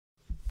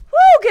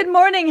Good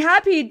morning.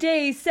 Happy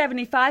day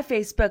 75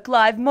 Facebook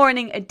Live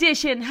morning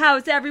edition.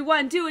 How's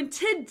everyone doing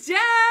today?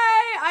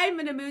 I'm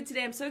in a mood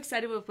today. I'm so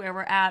excited with where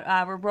we're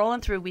at. We're rolling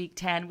through week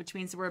 10, which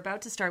means we're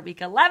about to start week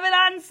 11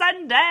 on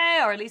Sunday,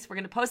 or at least we're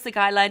going to post the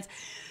guidelines.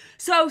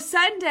 So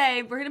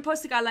Sunday, we're going to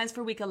post the guidelines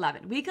for week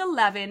 11. Week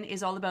 11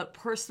 is all about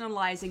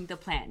personalizing the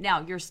plan.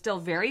 Now, you're still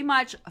very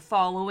much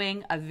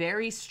following a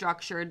very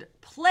structured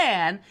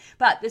plan,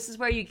 but this is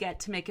where you get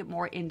to make it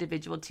more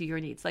individual to your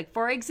needs. Like,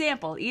 for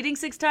example, eating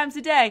 6 times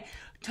a day,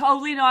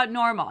 totally not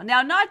normal.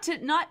 Now, not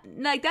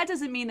like that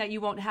doesn't mean that you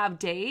won't have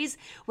days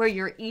where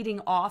you're eating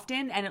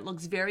often and it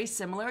looks very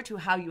similar to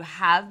how you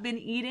have been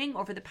eating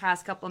over the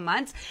past couple of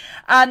months.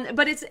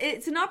 But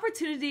it's an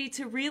opportunity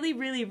to really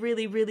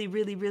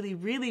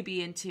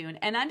be in tune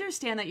and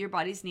understand that your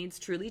body's needs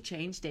truly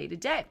change day to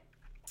day.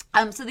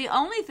 So the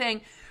only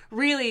thing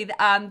really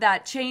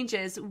that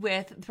changes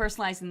with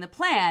personalizing the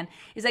plan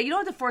is that you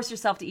don't have to force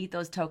yourself to eat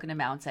those token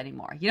amounts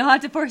anymore. You don't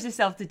have to force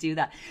yourself to do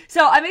that.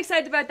 So I'm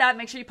excited about that.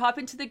 Make sure you pop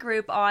into the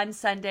group on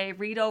Sunday,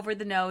 read over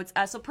the notes.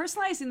 So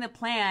personalizing the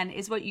plan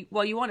is you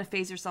want to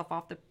phase yourself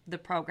off the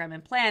program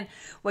and plan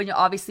when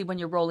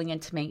you're rolling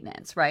into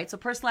maintenance, right? So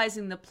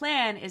personalizing the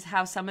plan is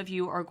how some of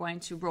you are going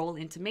to roll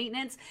into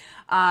maintenance,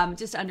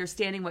 just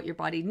understanding what your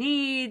body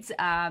needs.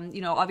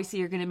 Obviously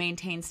you're going to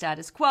maintain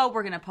status quo.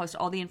 We're going to post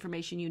all the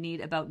information you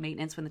need about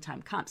maintenance when the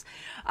time comes.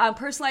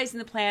 Personalizing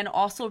the plan,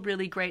 also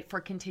really great for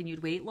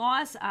continued weight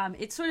loss.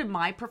 It's sort of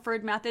my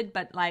preferred method,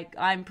 but like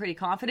I'm pretty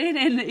confident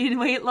in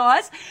weight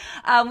loss.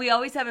 We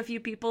always have a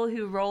few people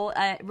who roll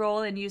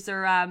and use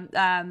their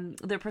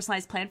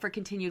personalized plan for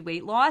continued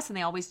weight loss, and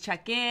they always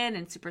check in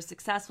and super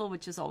successful,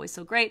 which is always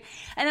so great.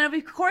 And then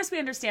of course we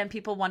understand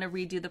people want to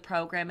redo the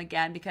program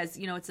again because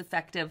it's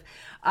effective,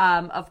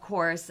 of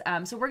course.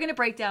 So we're going to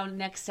break down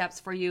next steps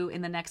for you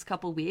in the next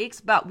couple weeks,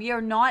 but we are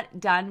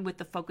not done with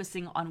the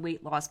focusing on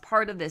weight loss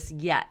part of this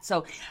yet.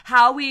 So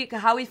how we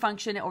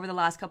function over the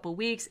last couple of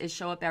weeks is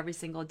show up every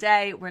single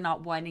day. We're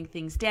not winding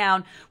things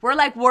down. We're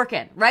like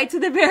working right to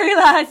the very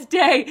last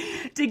day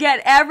to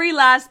get every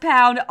last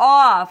pound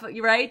off,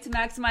 right? To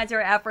maximize our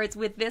efforts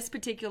with this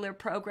particular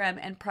program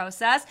and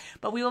process.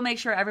 But we will make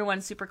sure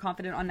everyone's super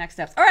confident on next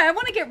steps. All right, I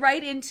want to get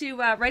right into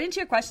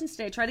your questions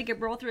today. Try to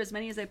roll through as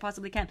many as I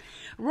possibly can.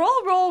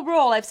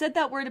 Roll. I've said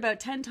that word about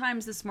 10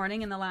 times this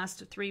morning in the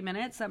last 3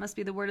 minutes. That must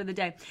be the word of the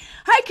day.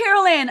 Hi,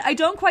 Carolyn. I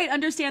don't quite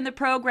understand the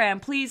program.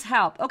 Please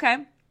help.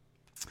 Okay.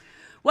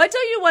 What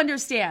don't you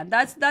understand?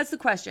 That's the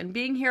question.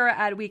 Being here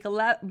at week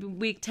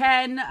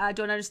 10,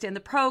 don't understand the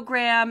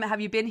program.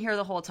 Have you been here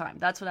the whole time?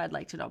 That's what I'd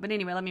like to know. But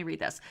anyway, let me read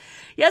this.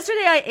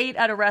 Yesterday, I ate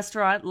at a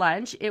restaurant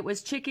lunch. It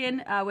was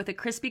chicken with a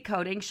crispy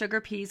coating, sugar,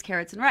 peas,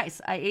 carrots, and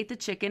rice. I ate the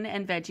chicken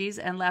and veggies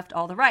and left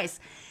all the rice.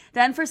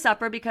 Then for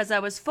supper, because I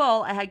was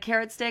full, I had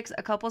carrot sticks,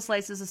 a couple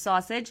slices of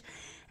sausage,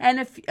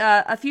 and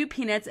a few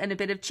peanuts and a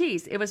bit of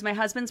cheese. It was my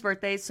husband's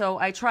birthday, so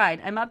I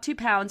tried. I'm up 2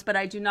 pounds,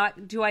 but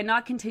do I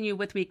not continue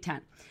with week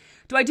 10?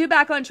 Do I do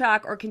back on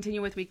track or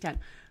continue with week 10?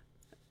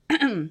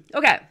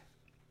 Okay.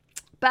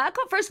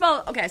 First of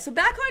all, okay, so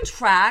back on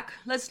track,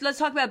 let's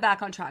talk about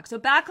back on track. So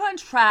back on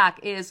track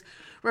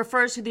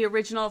refers to the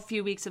original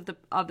few weeks of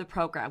the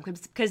program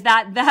because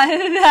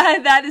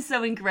that is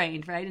so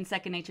ingrained, right, in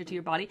second nature to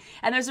your body.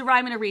 And there's a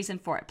rhyme and a reason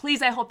for it.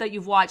 Please, I hope that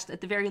you've at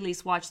the very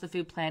least, watched the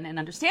food plan and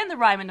understand the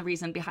rhyme and the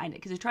reason behind it.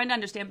 Because you're trying to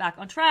understand back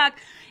on track,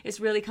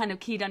 it's really kind of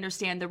key to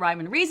understand the rhyme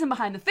and reason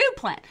behind the food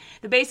plan,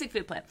 the basic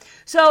food plan.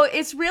 So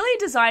it's really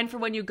designed for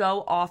when you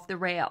go off the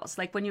rails,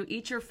 like when you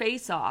eat your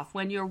face off,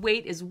 when your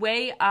weight is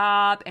way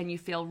up and you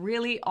feel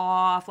really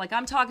off. Like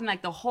I'm talking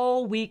like the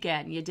whole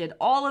weekend. You did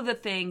all of the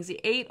things, you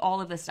ate all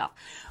of the stuff.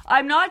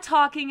 I'm not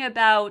talking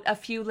about a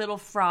few little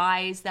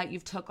fries that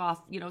you've took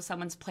off,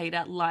 someone's plate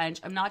at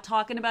lunch. I'm not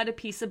talking about a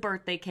piece of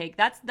birthday cake.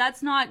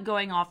 That's not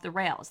going off the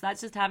rails.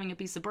 That's just having a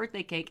piece of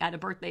birthday cake at a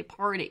birthday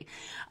party.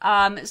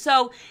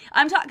 So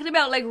I'm talking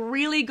about like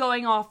really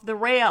going off the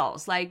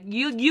rails. Like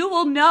you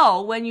will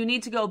know when you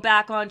need to go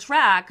back on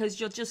track because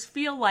you'll just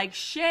feel like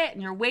shit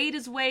and your weight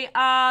is way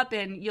up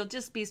and you'll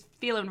just be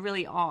feeling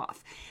really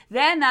off.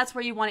 Then that's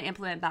where you want to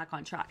implement back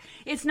on track.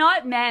 It's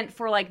not meant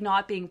for like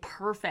not being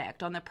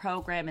perfect on the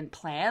program and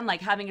plan.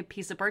 Like having a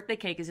piece of birthday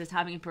cake is just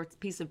having a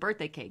piece of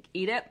birthday cake.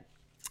 Eat it,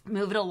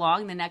 move it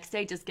along. The next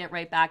day, just get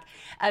right back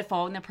at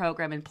following the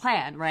program and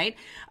plan, right?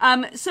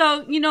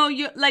 So,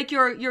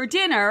 your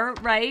dinner,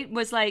 right,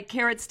 was like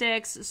carrot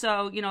sticks.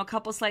 So, a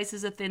couple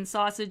slices of thin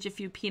sausage, a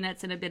few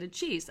peanuts, and a bit of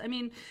cheese. I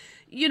mean,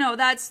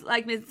 that's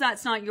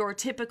not your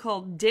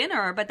typical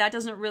dinner, but that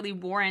doesn't really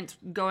warrant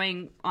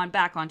going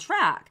back on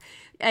track.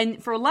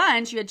 And for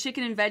lunch, you had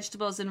chicken and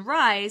vegetables and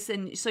rice,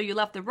 and so you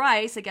left the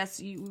rice. I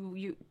guess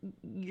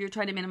you're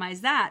trying to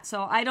minimize that.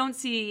 So I don't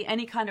see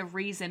any kind of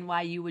reason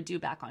why you would do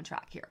back on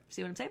track here.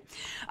 See what I'm saying?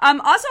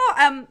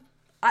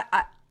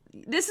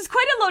 this is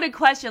quite a loaded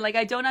question. Like,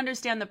 I don't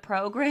understand the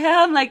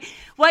program. Like,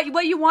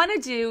 what you want to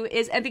do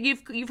is, I think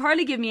you've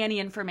hardly given me any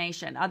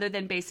information other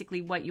than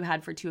basically what you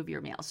had for 2 of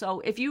your meals. So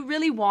if you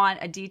really want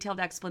a detailed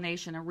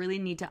explanation and really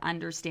need to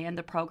understand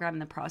the program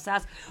and the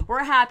process,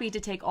 we're happy to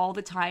take all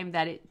the time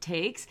that it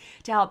takes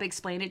to help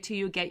explain it to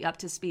you, get you up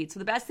to speed. So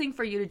the best thing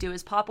for you to do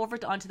is pop over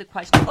onto the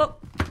question. Oh,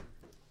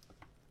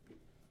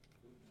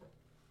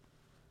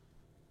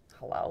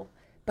 hello.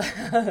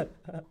 The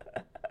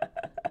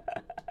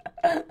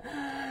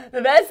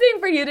best thing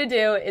for you to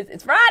do is,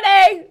 it's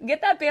Friday.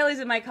 Get that Bailey's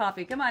in my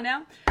coffee. Come on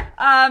now.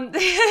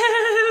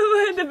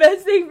 The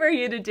best thing for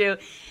you to do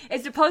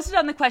is to post it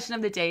on the question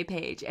of the day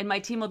page, and my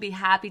team will be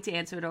happy to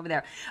answer it over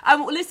there.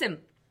 Listen.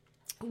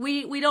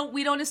 We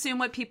don't assume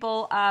what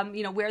people,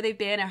 where they've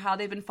been or how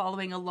they've been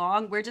following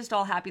along. We're just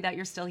all happy that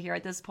you're still here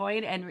at this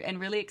point, and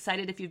really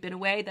excited if you've been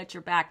away that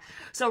you're back.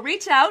 So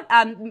reach out,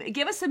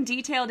 give us some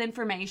detailed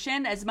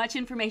information, as much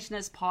information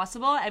as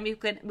possible, and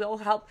we'll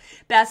help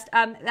best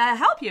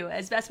help you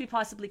as best we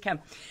possibly can.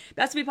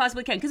 Because we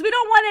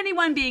don't want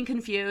anyone being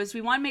confused.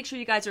 We want to make sure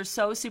you guys are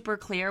so super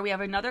clear. We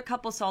have another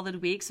couple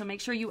solid weeks, so make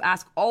sure you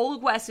ask all the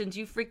questions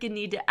you freaking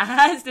need to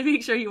ask to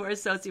make sure you are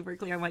so super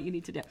clear on what you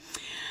need to do.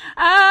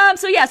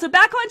 So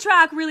back on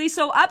track, really.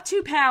 So up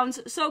 2 pounds.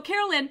 So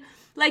Carolyn,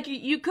 like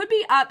you could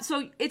be up.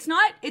 So it's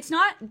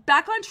not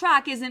back on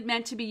track isn't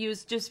meant to be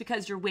used just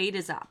because your weight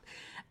is up.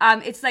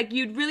 It's like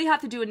you'd really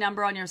have to do a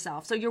number on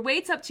yourself. So your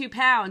weight's up 2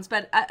 pounds,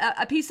 but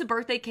a piece of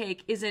birthday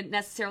cake isn't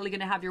necessarily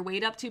going to have your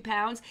weight up 2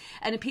 pounds,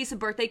 and a piece of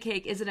birthday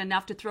cake isn't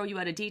enough to throw you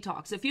out of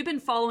detox. So if you've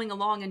been following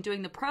along and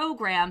doing the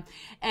program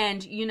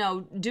and,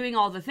 doing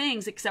all the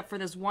things except for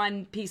this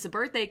one piece of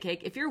birthday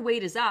cake, if your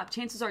weight is up,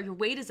 chances are your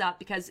weight is up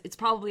because it's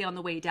probably on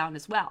the way down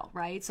as well,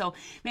 right? So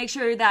make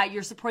sure that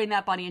you're supporting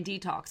that body in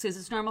detox, because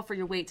it's normal for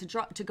your weight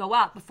to go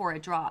up before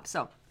it drops.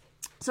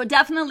 So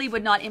definitely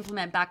would not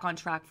implement back on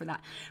track for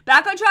that.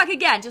 Back on track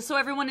again, just so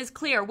everyone is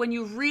clear, when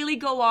you really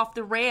go off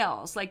the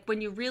rails, like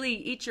when you really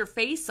eat your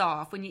face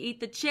off, when you eat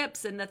the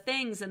chips and the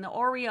things and the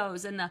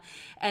Oreos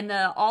and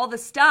the all the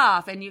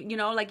stuff, and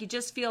you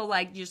just feel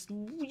like you're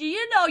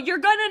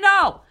gonna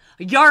know,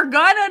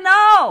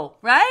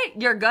 right?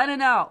 You're gonna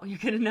know.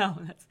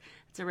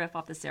 It's a riff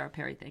off the Sarah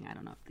Perry thing. I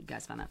don't know if you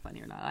guys found that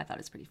funny or not. I thought it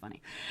was pretty funny.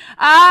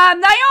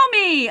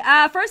 Naomi,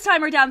 first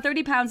timer down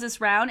 30 pounds this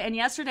round. And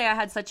yesterday I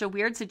had such a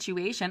weird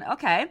situation.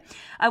 Okay.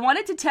 I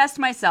wanted to test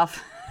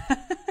myself.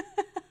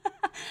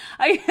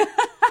 Are you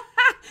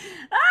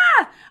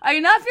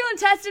not feeling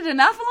tested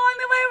enough along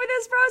the way with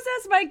this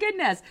process? My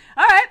goodness.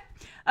 All right.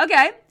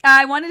 Okay,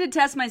 I wanted to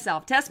test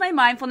my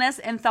mindfulness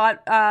and thought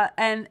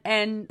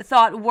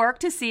work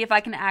to see if I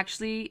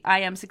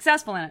am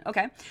successful in it.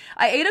 Okay,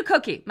 I ate a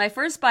cookie, my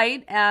first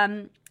bite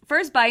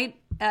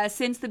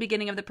since the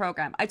beginning of the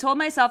program. I told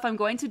myself I'm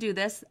going to do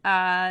this.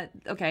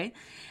 Okay.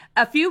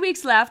 A few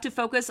weeks left to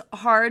focus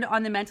hard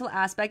on the mental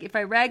aspect. If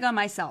I rag on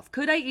myself,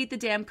 could I eat the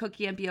damn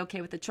cookie and be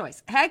okay with the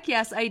choice? Heck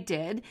yes, I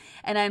did.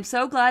 And I'm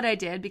so glad I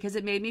did, because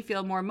it made me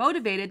feel more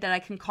motivated that I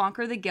can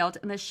conquer the guilt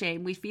and the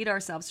shame we feed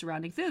ourselves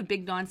surrounding food.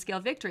 Big non-scale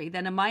victory.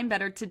 Then a mind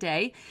better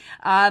today.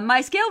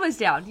 My scale was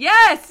down.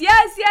 Yes. See,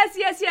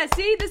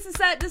 this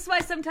is why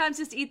sometimes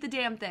just eat the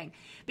damn thing.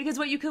 Because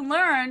what you can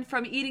learn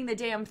from eating the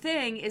damn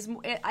thing is,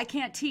 I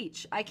can't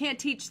teach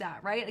that,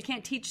 right? I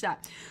can't teach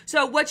that.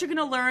 So what you're going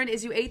to learn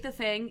is you ate the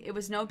thing. It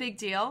was no big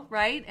deal,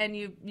 right? And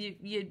you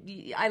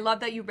I love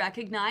that you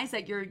recognize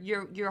that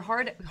your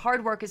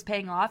hard work is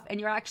paying off,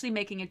 and you're actually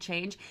making a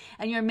change,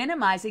 and you're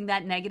minimizing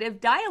that negative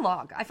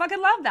dialogue. I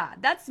fucking love that.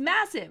 That's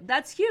massive.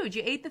 That's huge.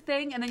 You ate the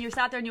thing, and then you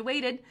sat there and you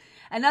waited,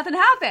 and nothing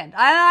happened.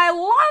 I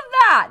love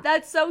that.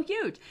 That's so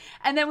huge.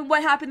 And then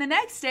what happened the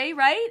next day,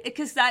 right?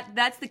 Because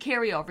that's the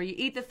carryover. You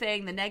eat the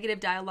thing, the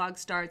negative dialogue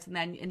starts,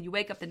 and you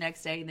wake up the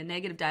next day, and the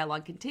negative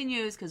dialogue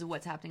continues because of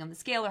what's happening on the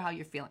scale or how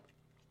you're feeling.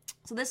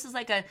 So this is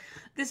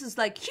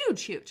like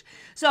huge.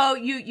 So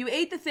you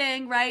ate the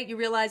thing, right? You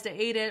realized I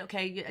ate it.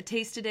 Okay. I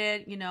tasted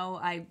it,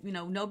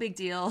 no big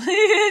deal,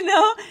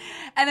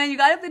 and then you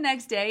got up the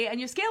next day and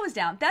your scale was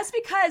down. That's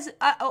because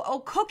a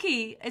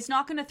cookie is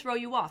not going to throw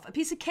you off. A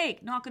piece of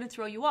cake, not going to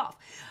throw you off.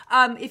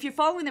 If you're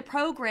following the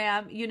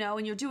program,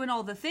 and you're doing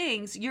all the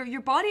things,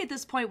 your body at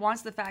this point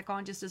wants the fat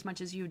gone just as much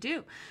as you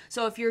do.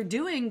 So if you're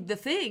doing the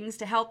things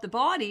to help the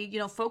body,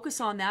 focus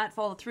on that,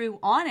 follow through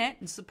on it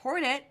and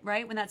support it,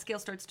 right? When that scale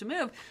starts to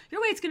move, your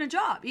weight's going to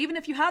drop, even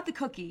if you have the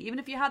cookie, even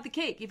if you have the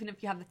cake, even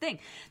if you have the thing.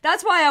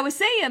 That's why I was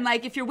saying,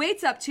 like, if your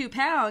weight's up 2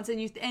 pounds and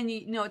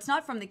it's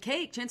not from the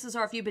cake, chances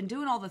are if you've been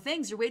doing all the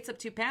things, your weight's up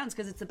 2 pounds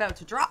because it's about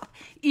to drop,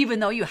 even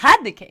though you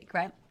had the cake,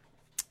 right?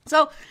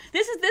 So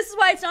this is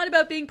why it's not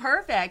about being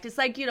perfect. It's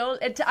like,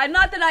 I'm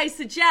not that I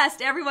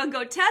suggest everyone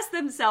go test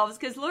themselves,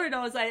 because Lord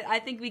knows I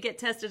think we get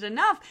tested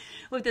enough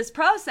with this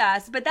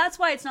process, but that's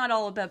why it's not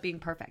all about being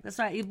perfect. That's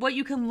not what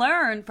you can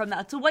learn from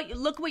that. So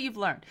look what you've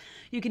learned.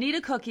 You can eat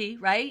a cookie,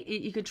 right?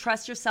 You can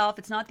trust yourself.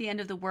 It's not the end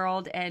of the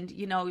world. And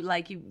you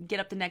get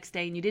up the next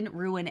day and you didn't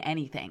ruin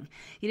anything.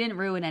 Your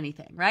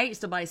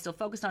body's still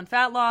focused on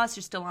fat loss.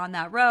 You're still on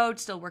that road,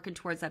 still working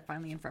towards that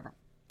finally and forever.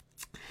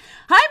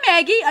 Hi,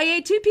 Maggie. I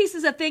ate 2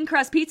 pieces of thin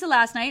crust pizza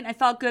last night and I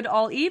felt good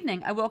all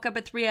evening. I woke up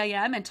at 3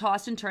 a.m. and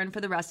tossed and turned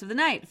for the rest of the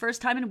night.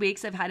 First time in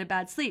weeks I've had a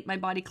bad sleep. My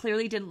body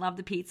clearly didn't love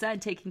the pizza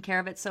and taking care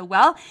of it so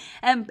well,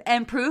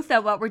 and proof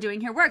that what we're doing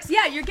here works.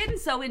 Yeah, you're getting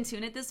so in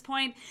tune at this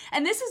point.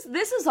 And this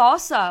is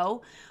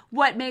also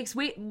what makes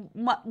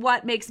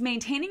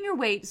maintaining your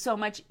weight so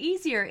much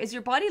easier is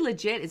your body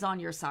legit is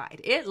on your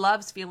side. It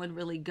loves feeling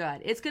really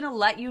good. It's going to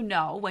let you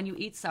know when you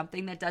eat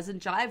something that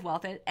doesn't jive well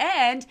with it,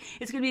 and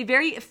it's going to be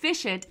very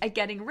efficient at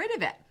getting rid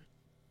of it.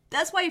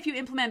 That's why if you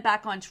implement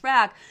back on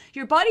track,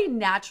 your body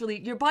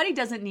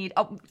doesn't need,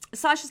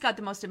 Sasha's got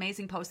the most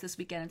amazing post this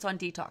weekend. It's on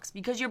detox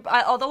because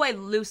although I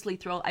loosely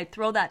throw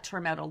that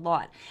term out a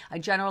lot. I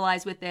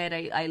generalize with it.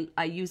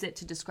 I use it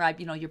to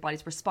describe, your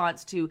body's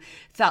response to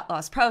fat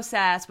loss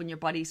process when your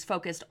body's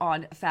focused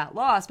on fat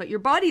loss, but your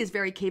body is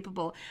very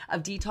capable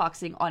of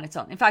detoxing on its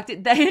own. In fact,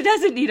 it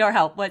doesn't need our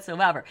help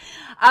whatsoever.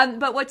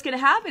 But what's going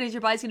to happen is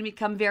your body's going to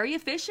become very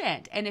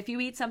efficient. And if you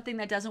eat something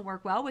that doesn't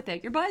work well with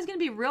it, your body's going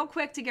to be real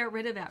quick to get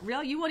rid of it.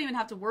 You won't even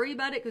have to worry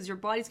about it because your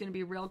body's going to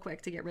be real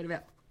quick to get rid of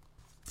it.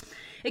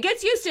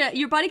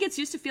 Your body gets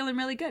used to feeling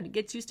really good. It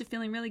gets used to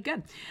feeling really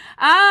good.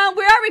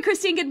 Where are we,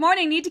 Christine? Good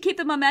morning. Need to keep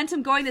the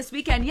momentum going this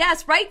weekend.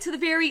 Yes, right to the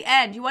very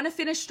end. You want to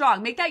finish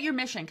strong. Make that your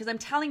mission because I'm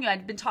telling you, I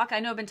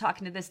know I've been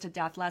talking to this to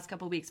death the last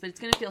couple of weeks, but it's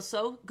going to feel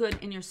so good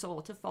in your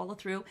soul to follow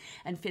through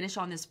and finish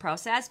on this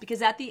process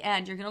because at the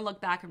end, you're going to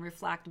look back and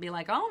reflect and be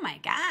like, oh my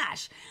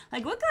gosh,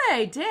 like look what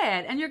I did.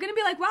 And you're going to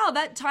be like, wow,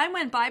 that time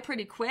went by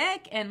pretty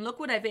quick and look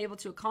what I've been able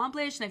to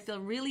accomplish and I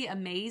feel really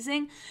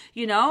amazing.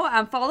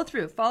 Follow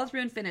through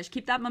and finish.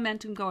 Keep that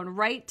momentum going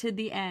right to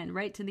the end.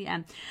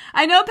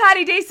 I know,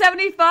 Patty, day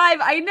 75.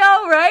 I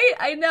know, right?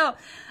 I know.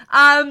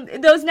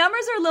 Those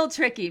numbers are a little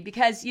tricky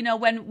because,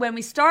 when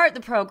we start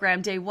the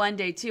program, day 1,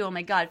 day 2, oh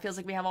my God, it feels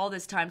like we have all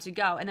this time to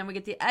go. And then we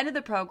get to the end of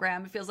the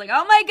program, it feels like,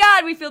 oh my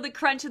God, we feel the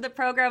crunch of the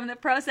program and the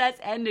process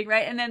ending,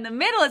 right? And then in the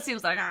middle, it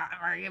seems like,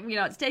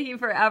 it's taking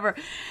forever.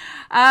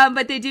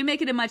 But they do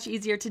make it much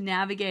easier to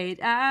navigate.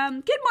 Good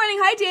morning.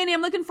 Hi, Danny.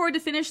 I'm looking forward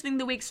to finishing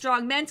the week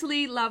strong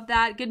mentally. Love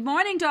that. Good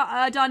morning,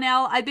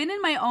 Donnell. I've been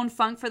in my own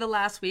funk for the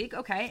last week,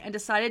 okay, and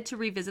decided to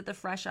revisit the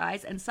Fresh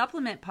Eyes and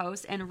Supplement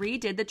post and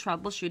redid the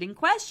troubleshooting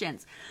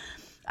questions.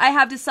 I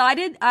have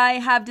decided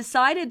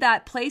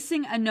that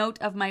placing a note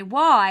of my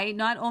why,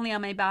 not only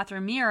on my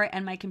bathroom mirror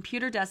and my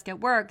computer desk at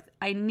work,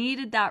 I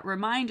needed that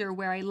reminder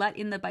where I let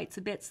in the bites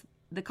of bits,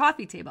 the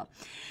coffee table.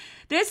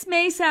 This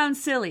may sound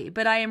silly,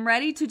 but I am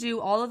ready to do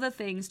all of the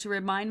things to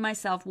remind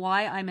myself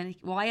why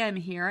I'm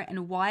here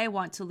and why I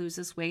want to lose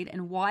this weight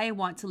and why I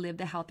want to live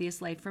the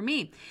healthiest life for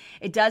me.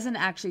 It doesn't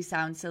actually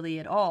sound silly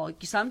at all.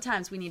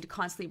 Sometimes we need to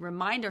constantly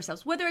remind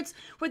ourselves, whether it's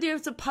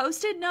a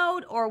Post-it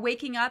note or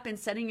waking up and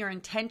setting your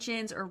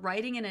intentions or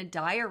writing in a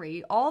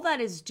diary, all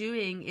that is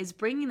doing is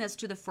bringing this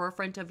to the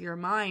forefront of your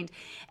mind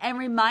and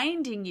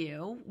reminding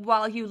you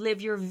while you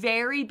live your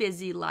very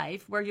busy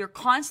life where you're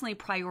constantly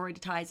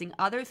prioritizing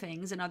other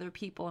things and other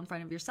people in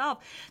front of yourself,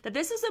 that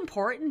this is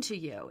important to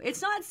you.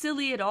 It's not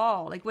silly at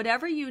all. Like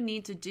whatever you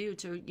need to do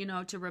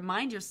to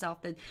remind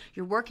yourself that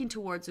you're working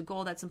towards a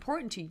goal that's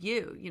important to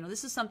you.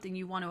 This is something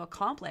you want to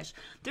accomplish.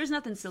 There's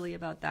nothing silly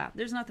about that.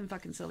 There's nothing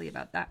fucking silly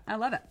about that. I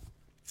love it.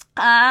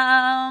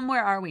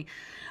 Where are we?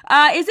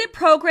 Is it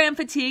program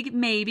fatigue?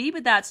 Maybe,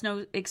 but that's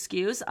no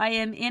excuse. I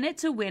am in it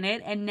to win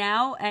it, and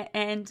now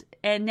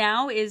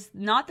is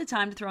not the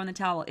time to throw in the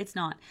towel. It's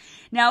not.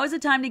 Now is the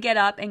time to get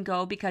up and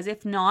go, because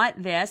if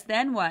not this,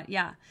 then what?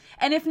 Yeah.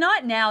 And if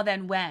not now,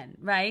 then when,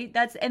 right?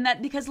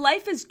 Because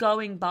life is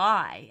going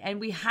by and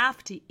we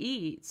have to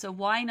eat. So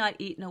why not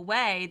eat in a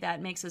way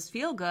that makes us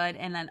feel good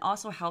and then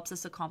also helps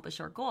us accomplish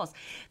our goals?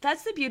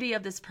 That's the beauty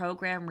of this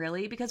program,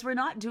 really, because we're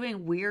not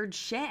doing weird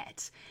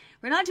shit.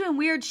 We're not doing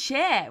weird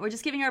shit. We're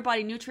just giving our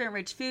body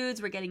nutrient-rich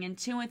foods. We're getting in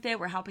tune with it.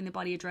 We're helping the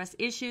body address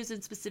issues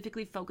and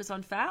specifically focus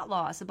on fat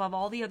loss above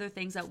all the other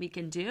things that we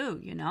can do,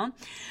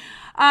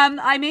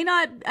 I may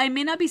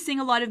not be seeing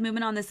a lot of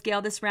movement on the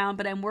scale this round,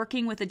 but I'm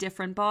working with a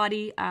different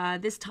body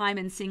this time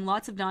and seeing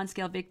lots of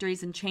non-scale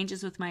victories and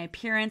changes with my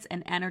appearance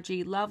and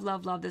energy. Love,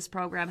 love, love this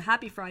program.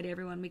 Happy Friday,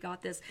 everyone. We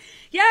got this.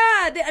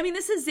 Yeah,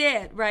 this is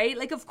it, right?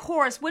 Like, of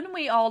course, wouldn't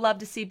we all love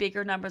to see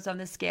bigger numbers on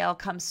the scale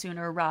come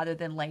sooner rather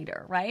than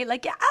later, right?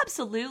 Like, yeah,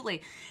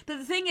 absolutely. But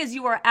the thing is,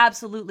 you are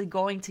absolutely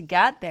going to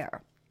get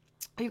there.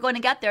 You're going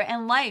to get there.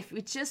 And life,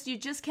 you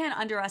just can't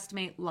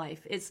underestimate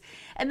life.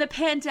 And the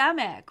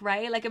pandemic,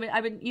 right? Like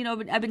I've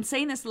been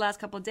saying this the last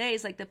couple of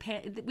days. Like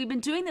we've been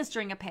doing this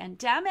during a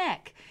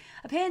pandemic,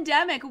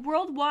 a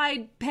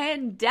worldwide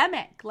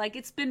pandemic. Like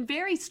it's been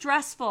very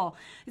stressful.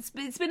 It's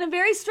been a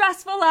very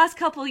stressful last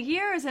couple of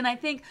years, and I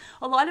think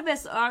a lot of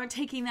us aren't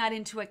taking that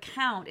into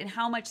account and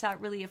how much that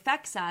really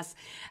affects us,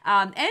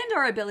 and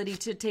our ability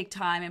to take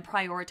time and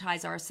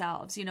prioritize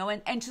ourselves,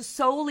 and to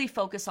solely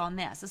focus on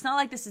this. It's not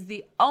like this is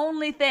the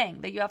only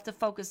thing that you have to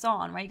focus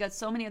on, right? You got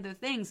so many other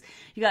things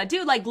you got to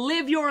do, like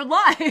live your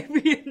life,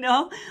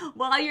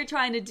 while you're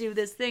trying to do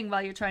this thing,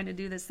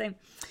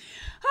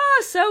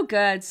 Oh, so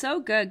good. So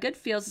good. Good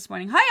feels this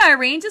morning. Hi,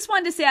 Irene. Just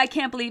wanted to say I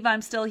can't believe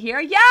I'm still here.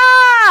 Yeah,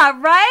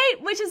 right?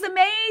 Which is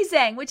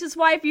amazing. Which is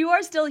why if you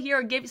are still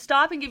here,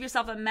 stop and give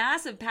yourself a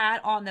massive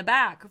pat on the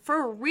back.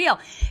 For real.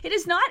 It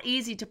is not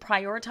easy to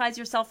prioritize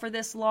yourself for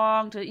this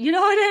long. You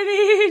know what I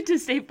mean? To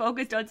stay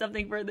focused on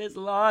something for this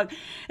long.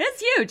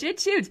 It's huge.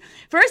 It's huge.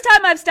 First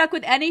time I've stuck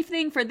with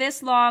anything for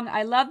this long.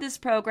 I love this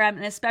program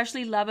and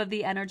especially love of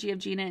the energy of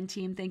Gina and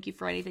team. Thank you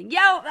for anything.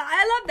 Yeah,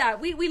 I love that.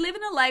 We live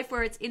in a life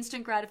where it's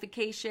instant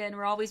gratification.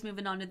 We're always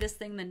moving on to this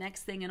thing, the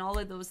next thing, and all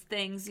of those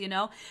things, you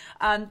know.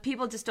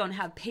 People just don't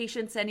have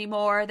patience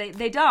anymore.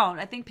 They don't.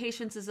 I think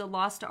patience is a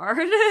lost art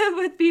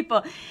with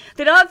people.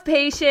 They don't have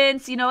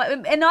patience, you know.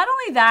 And not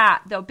only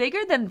that, though, bigger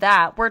than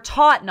that, we're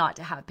taught not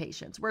to have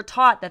patience. We're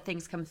taught that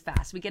things come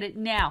fast. We get it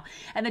now.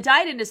 And the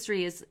diet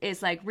industry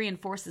is like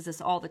reinforces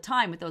this all the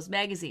time with those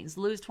magazines.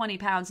 Lose 20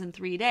 pounds in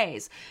 3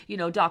 days. You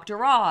know,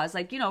 Dr. Oz,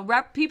 like, you know,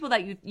 people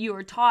that you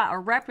are taught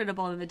are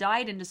reputable in the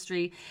diet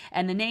industry,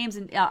 and the names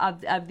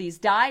of these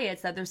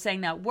diets that they're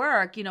saying that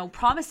work, you know,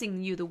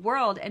 promising you the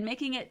world and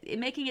making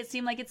it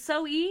seem like it's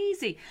so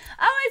easy.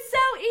 Oh, it's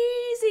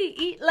so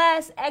easy. Eat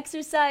less,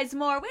 exercise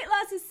more. Weight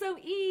loss is so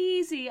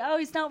easy. Oh,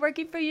 it's not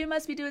working for you.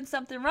 Must be doing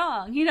something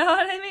wrong. You know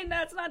what I mean?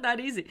 That's not that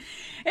easy.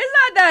 It's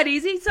not that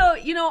easy. So,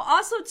 you know,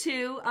 also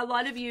too, a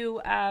lot of you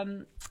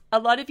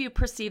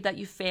perceive that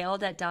you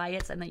failed at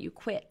diets and that you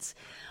quit.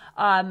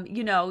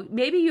 You know,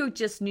 maybe you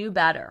just knew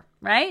better,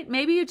 right?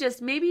 Maybe you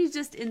just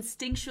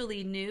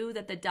instinctually knew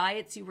that the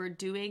diets you were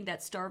doing,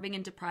 that starving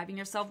and depriving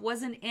yourself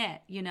wasn't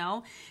it, you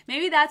know?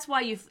 Maybe that's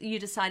why you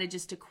decided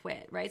just to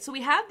quit, right? So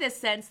we have this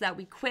sense that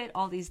we quit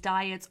all these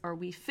diets or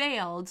we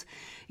failed,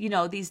 you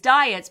know, these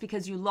diets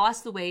because you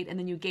lost the weight and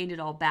then you gained it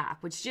all back,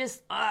 which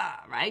just,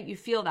 right? You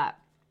feel that.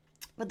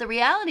 But the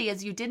reality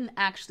is you didn't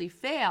actually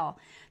fail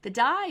the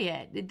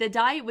diet. The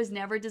diet was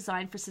never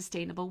designed for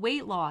sustainable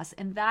weight loss.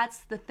 And that's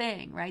the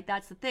thing, right?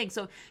 That's the thing.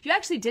 So you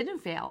actually didn't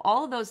fail.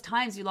 All of those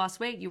times you lost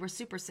weight, you were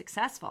super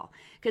successful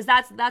because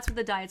that's what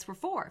the diets were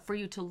for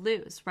you to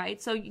lose,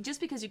 right? So just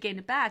because you gained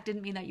it back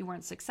didn't mean that you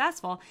weren't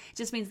successful. It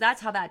just means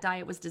that's how that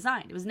diet was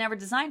designed. It was never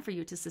designed for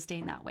you to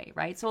sustain that weight,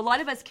 right? So a lot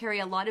of us carry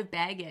a lot of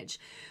baggage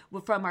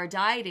from our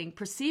dieting,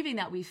 perceiving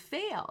that we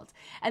failed.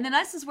 And then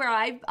this is where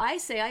I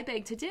say I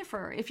beg to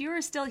differ. If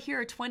you're still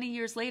here 20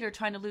 years later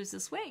trying to lose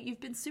this weight, you've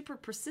been super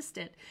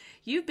persistent.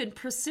 You've been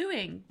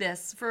pursuing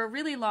this for a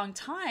really long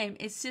time.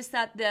 It's just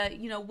that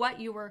what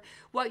you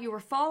were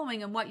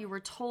following and what you were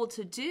told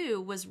to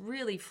do was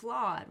really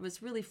flawed,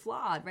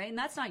 right? And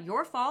that's not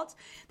your fault.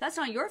 That's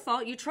not your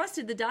fault. You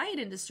trusted the diet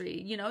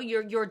industry. You know,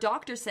 your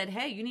doctor said,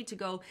 hey, you need to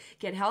go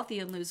get healthy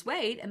and lose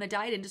weight. And the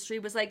diet industry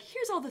was like,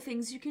 here's all the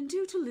things you can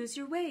do to lose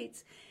your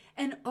weight.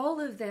 And all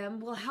of them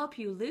will help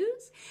you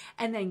lose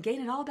and then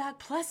gain it all back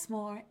plus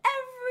more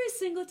every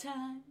single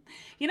time.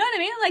 You know what I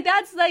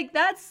mean?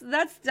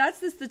 That's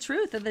just the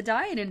truth of the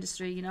diet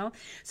industry, you know?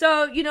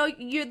 So, you know,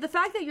 the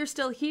fact that you're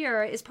still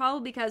here is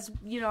probably because,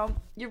 you know,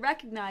 you're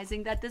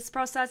recognizing that this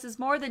process is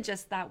more than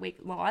just that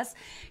weight loss,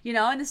 you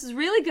know, and this is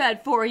really good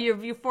for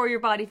your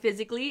body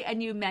physically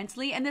and you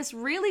mentally. And this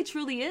really,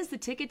 truly is the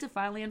ticket to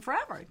finally and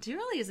forever. It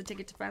really is a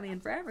ticket to finally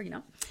and forever, you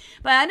know?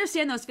 But I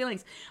understand those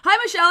feelings. Hi,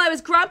 Michelle. I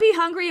was grumpy,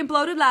 hungry, and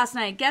bloated last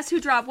night. Guess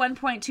who dropped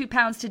 1.2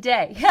 pounds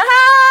today?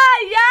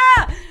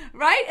 Yeah,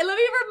 right? And let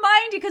me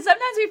remind you, because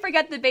sometimes we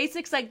forget the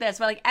basics like this.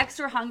 We're like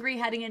extra hungry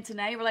heading into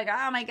night. We're like,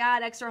 oh my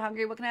God, extra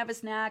hungry. What can I have a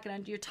snack?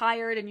 And you're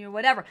tired and you're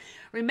whatever.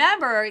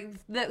 Remember,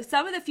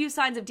 some of the few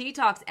signs of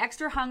detox,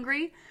 extra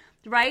hungry,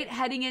 right?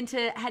 Heading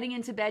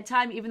into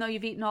bedtime, even though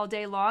you've eaten all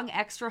day long,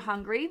 extra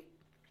hungry.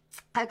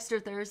 Extra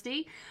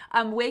thirsty,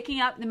 waking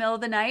up in the middle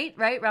of the night,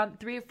 right around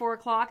 3 or 4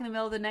 o'clock in the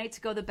middle of the night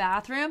to go to the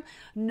bathroom,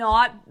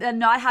 not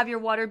have your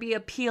water be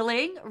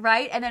appealing,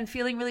 right, and then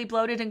feeling really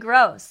bloated and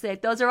gross.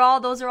 Those are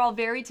all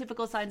very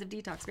typical signs of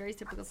detox. Very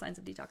typical signs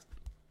of detox.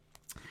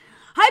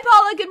 Hi,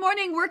 Paula. Good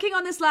morning. Working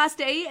on this last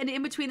day and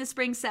in between the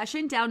spring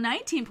session, down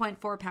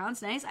 19.4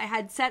 pounds. Nice. I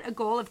had set a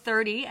goal of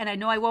 30 and I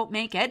know I won't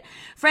make it.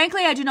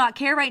 Frankly, I do not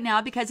care right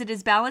now because it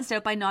is balanced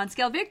out by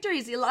non-scale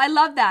victories. I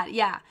love that.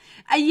 Yeah.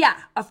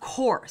 Yeah, of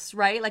course,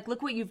 right? Like,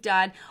 look what you've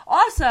done.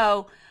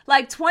 Also,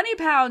 like 20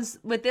 pounds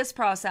with this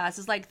process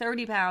is like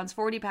 30 pounds,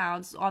 40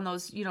 pounds on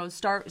those, you know,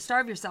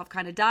 starve yourself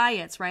kind of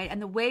diets, right? And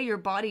the way your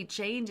body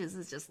changes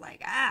is just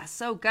like,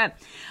 so good.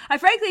 I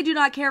frankly do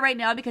not care right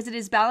now because it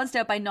is balanced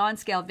out by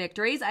non-scale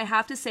victories. I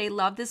have to say,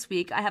 love this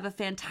week. I have a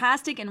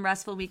fantastic and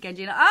restful weekend,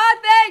 Gina.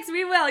 Thanks.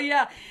 We will.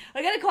 Yeah.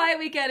 I got a quiet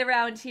weekend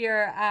around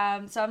here.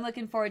 So I'm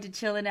looking forward to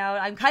chilling out.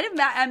 I'm kind of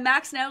I'm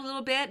maxing out a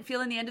little bit,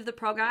 feeling the end of the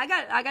program. I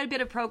got a bit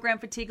of program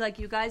fatigue like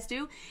you guys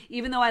do,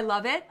 even though I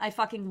love it. I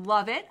fucking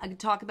love it. I could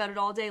talk about it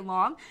all day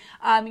long.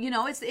 You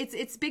know,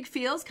 it's big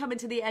feels coming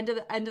to the end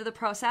of the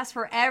process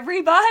for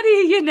everybody,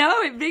 you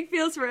know, big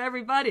feels for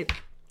everybody.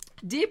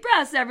 Deep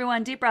breaths,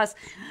 everyone. Deep breaths.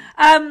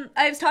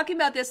 I was talking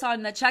about this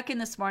on the check-in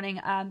this morning.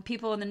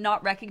 People in the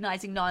not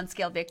recognizing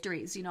non-scale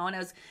victories, you know, and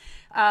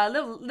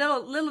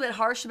little bit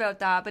harsh about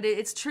that, but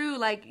it's true.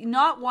 Like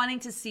not wanting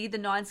to see the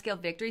non-scale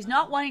victories,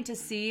 not wanting to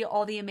see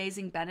all the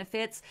amazing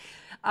benefits,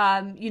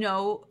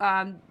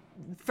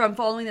 from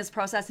following this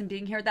process and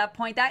being here at that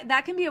point,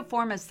 that can be a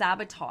form of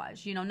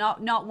sabotage,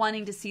 not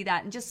wanting to see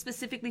that and just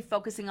specifically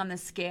focusing on the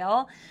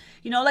scale.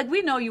 Like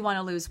we know you want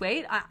to lose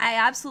weight. I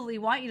absolutely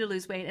want you to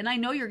lose weight, and I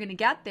know you're going to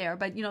get there,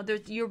 but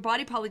your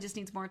body probably just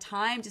needs more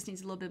time, just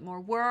needs a little bit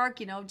more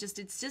work,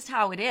 it's just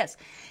how it is.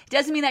 It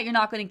doesn't mean that you're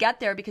not going to get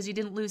there because you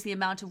didn't lose the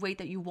amount of weight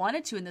that you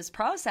wanted to in this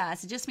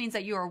process. It just means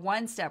that you are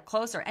one step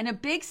closer, and a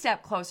big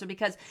step closer,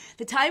 because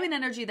the time and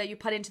energy that you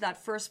put into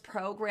that first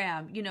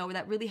program,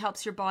 that really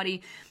helps your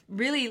body,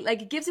 really,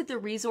 like, it gives it the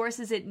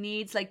resources it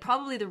needs, like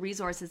probably the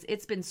resources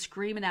it's been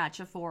screaming at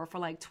you for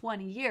like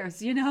 20 years,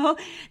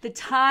 the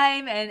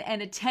time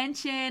and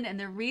attention and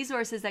the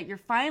resources that you're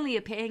finally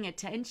paying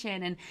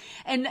attention,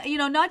 and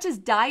not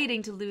just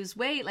dieting to lose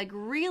weight, like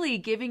really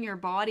giving your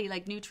body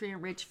like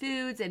nutrient rich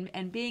foods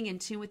and being in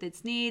tune with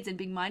its needs and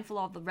being mindful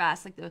of the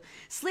rest, like the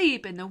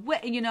sleep and the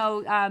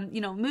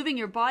moving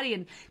your body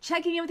and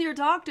checking in with your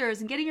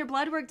doctors and getting your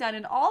blood work done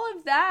and all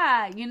of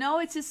that.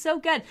 It's just so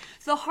good.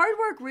 So the hard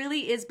work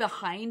really is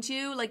behind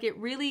you. Like it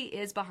really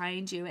is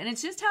behind you. And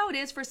it's just how it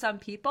is for some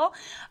people.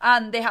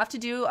 They have to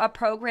do a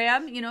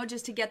program,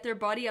 just to get their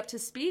body up to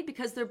speed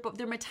because their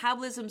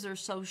metabolisms are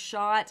so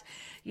shot.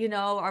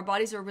 Our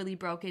bodies are really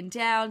broken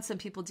down. Some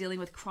people dealing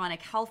with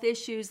chronic health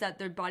issues that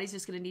their body's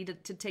just going to need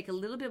to take a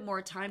little bit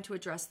more time to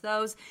address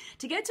those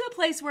to get to a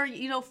place where,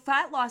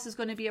 fat loss is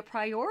going to be a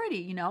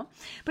priority,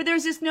 but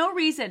there's just no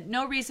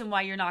reason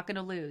why you're not going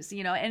to lose,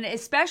 and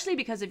especially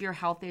because of your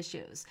health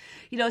issues.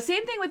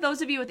 Same thing with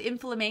those of you with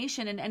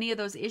inflammation and any of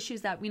those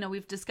issues that,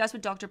 we've discussed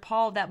with Dr.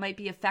 Paul that might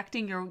be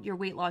affecting your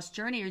weight loss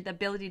journey or the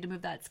ability to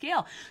move that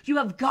scale. You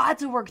have got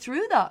to work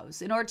through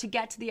those in order to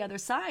get to the other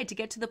side, to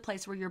get to the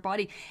place where your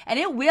body, and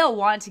it will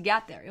want to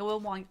get there. It will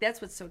want,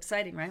 that's what's so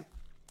exciting, right?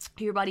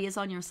 Your body is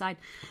on your side.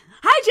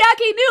 Hi,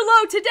 Jackie. New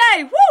low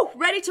today. Woo!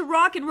 Ready to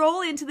rock and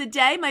roll into the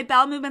day. My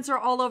bowel movements are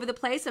all over the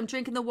place. I'm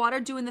drinking the water,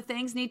 doing the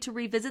things. Need to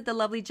revisit the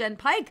lovely Jen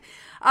Pike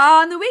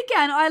on the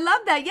weekend. Oh, I love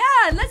that.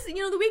 Yeah,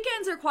 the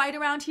weekends are quiet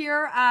around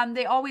here.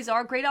 They always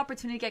are. Great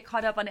opportunity to get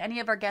caught up on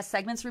any of our guest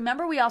segments.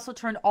 Remember, we also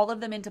turned all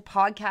of them into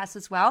podcasts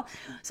as well,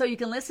 so you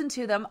can listen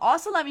to them.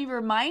 Also, let me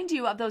remind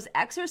you of those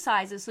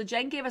exercises. So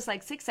Jen gave us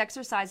like 6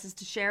 exercises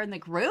to share in the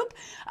group,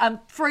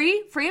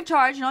 free of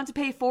charge. You don't have to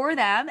pay for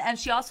them. And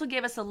she also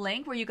gave us a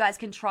link where you guys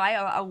can try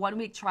a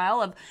 1-week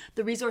trial of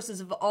the resources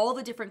of all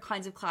the different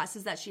kinds of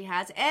classes that she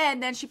has.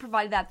 And then she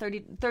provided that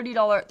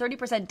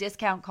 $30%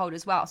 discount code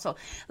as well. So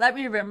let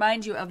me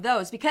remind you of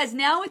those, because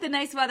now with the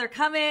nice weather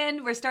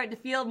coming, we're starting to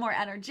feel more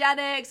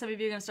energetic. Some of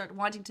you are going to start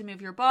wanting to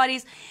move your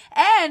bodies.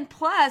 And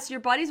plus,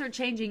 your bodies are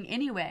changing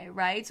anyway,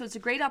 right? So it's a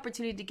great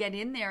opportunity to get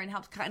in there and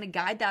help kind of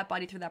guide that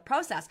body through that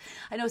process.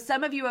 I know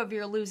some of you, if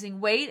you're losing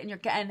weight and you're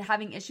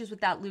having issues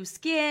with that loose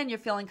skin, you're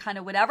feeling kind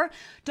of whatever,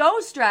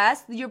 don't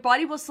stress. Your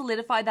body will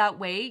solidify that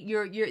weight.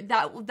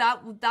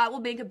 That will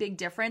make a big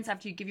difference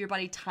after you give your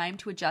body time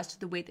to adjust to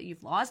the weight that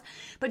you've lost.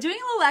 But doing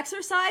a little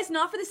exercise,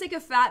 not for the sake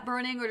of fat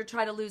burning or to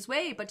try to lose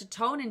weight, but to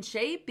tone and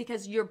shape,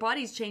 because your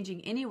body's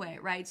changing anyway,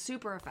 right?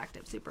 Super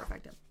effective.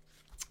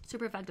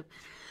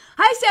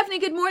 Hi, Stephanie.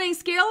 Good morning.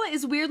 Scale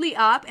is weirdly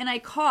up, and I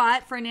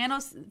caught for a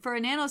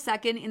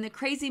nanosecond in the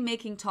crazy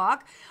making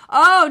talk.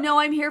 Oh, no,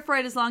 I'm here for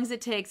it as long as it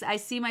takes. I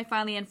see my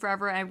finally and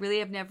forever. I really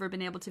have never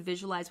been able to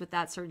visualize with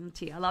that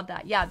certainty. I love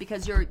that. Yeah,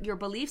 because your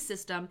belief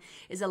system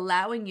is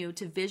allowing you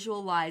to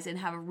visualize and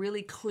have a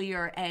really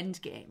clear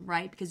end game,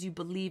 right? Because you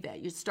believe it.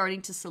 You're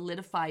starting to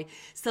solidify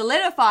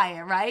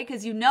it, right?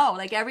 Because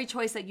like every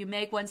choice that you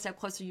make, one step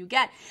closer you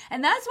get.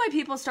 And that's why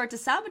people start to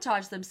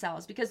sabotage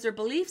themselves, because their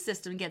belief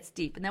system gets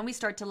deep. And then we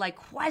start to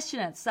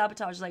question it,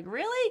 sabotage, like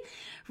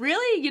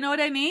really, you know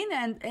what I mean?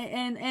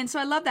 And so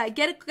I love that.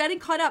 Getting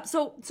caught up.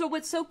 So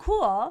what's so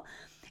cool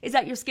is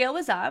that your scale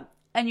was up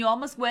and you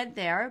almost went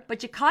there,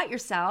 but you caught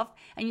yourself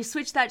and you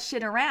switched that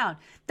shit around.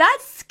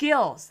 That's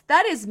skills.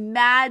 That is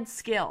mad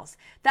skills.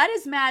 That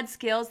is mad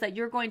skills that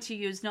you're going to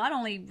use not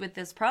only with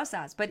this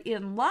process, but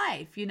in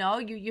life.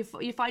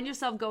 You find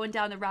yourself going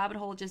down the rabbit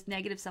hole, just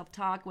negative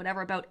self-talk,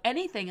 whatever, about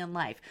anything in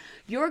life.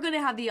 You're going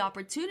to have the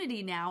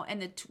opportunity now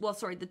and the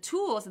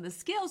tools and the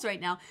skills right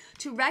now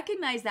to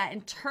recognize that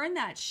and turn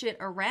that shit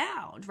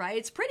around, right?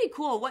 It's pretty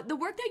cool. What the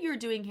work that you're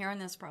doing here in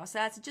this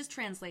process, it just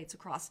translates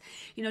across,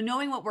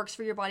 knowing what works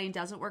for your body and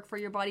doesn't work for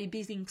your body,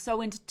 being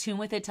so in tune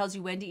with it, tells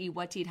you when to eat,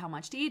 what to eat, how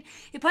much to eat.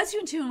 It puts you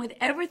in tune with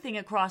everything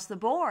across the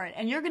board,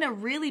 and you're going to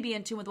really be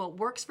in tune with what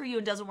works for you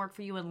and doesn't work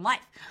for you in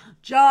life.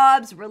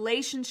 Jobs,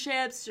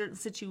 relationships, certain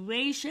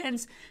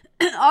situations.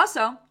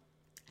 Also,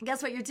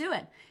 guess what you're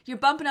doing? You're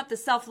bumping up the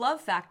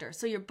self-love factor.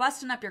 So you're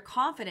busting up your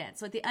confidence.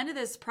 So at the end of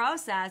this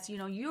process,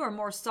 you are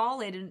more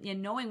solid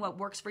in knowing what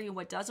works for you,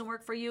 what doesn't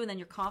work for you. And then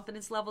your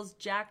confidence level's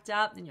jacked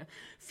up and you're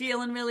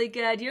feeling really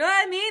good. You know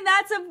what I mean?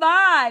 That's a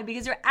vibe,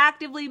 because you're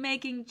actively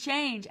making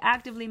change.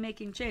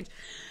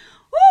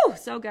 Woo!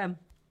 So good.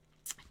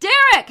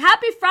 Derek,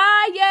 happy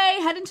Friday!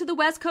 Heading to the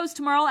West Coast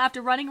tomorrow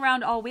after running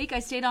around all week. I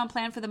stayed on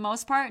plan for the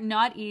most part.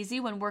 Not easy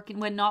when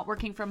not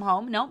working from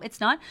home. No, it's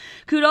not.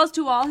 Kudos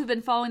to all who've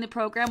been following the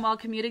program while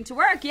commuting to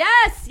work.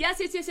 Yes.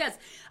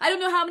 I don't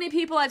know how many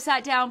people I've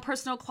sat down,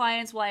 personal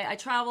clients, while I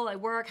travel, I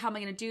work. How am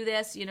I going to do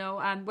this?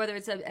 Whether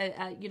it's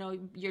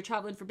you're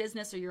traveling for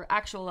business or you're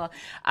actual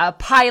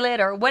pilot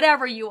or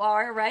whatever you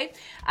are, right?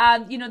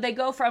 They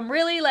go from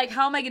really like,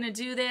 how am I going to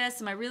do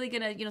this? Am I really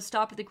going to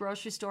stop at the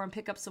grocery store and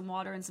pick up some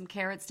water and some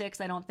carrot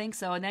sticks? I don't think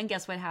so. And then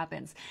guess what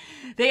happens?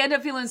 They end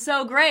up feeling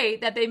so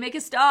great that they make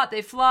a stop.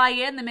 They fly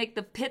in, they make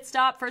the pit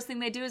stop. First thing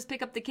they do is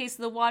pick up the case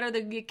of the water,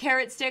 the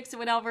carrot sticks, or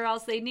whatever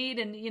else they need,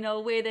 and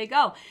away they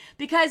go.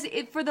 Because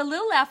for the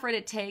little effort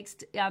it takes,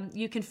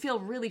 you can feel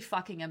really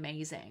fucking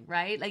amazing,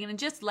 right? Like, and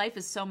just life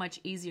is so much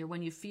easier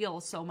when you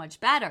feel so much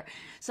better.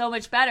 So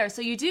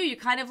you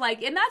kind of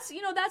like, and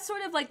that's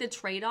sort of like the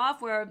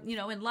trade-off where,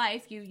 in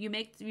life you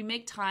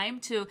make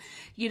time to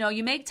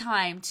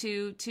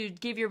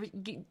give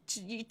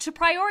to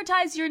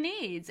prioritize your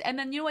needs. And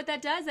then what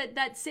that does,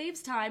 that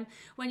saves time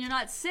when you're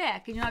not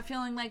sick and you're not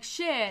feeling like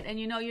shit, and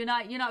you're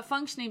not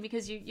functioning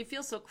because you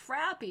feel so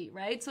crappy,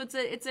 right? So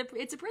it's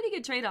a pretty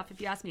good trade-off, if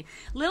you ask me.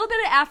 A little bit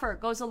of effort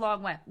goes a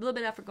long way.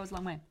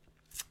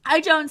 Hi,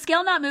 Joan.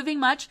 Scale not moving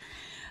much,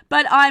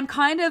 but I'm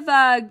kind of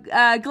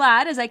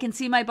glad, as I can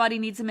see my body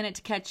needs a minute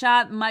to catch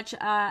up, much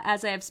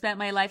as I have spent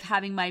my life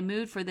having my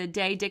mood for the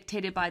day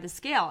dictated by the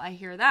scale. I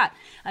hear that.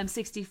 I'm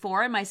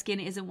 64 and my skin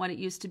isn't what it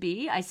used to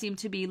be. I seem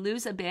to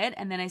lose a bit,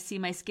 and then I see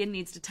my skin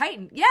needs to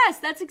tighten. Yes,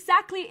 that's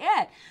exactly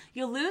it.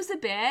 You'll lose a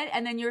bit,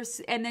 and then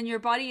your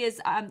body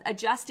is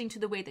adjusting to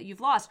the weight that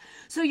you've lost.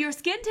 So your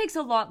skin takes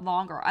a lot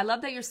longer. I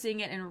love that you're seeing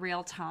it in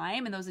real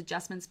time and those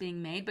adjustments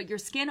being made, but your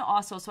skin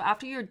also, so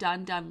after you're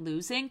done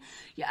losing,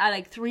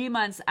 like 3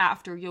 months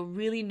after, you'll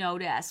really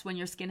notice when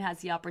your skin has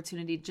the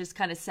opportunity to just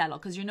kind of settle,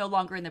 because you're no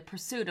longer in the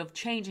pursuit of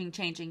changing.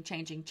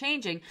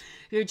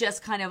 You're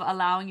just kind of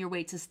allowing your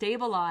weight to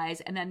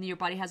stabilize, and then your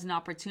body has an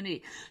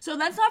opportunity. So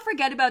let's not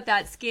forget about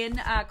that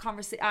skin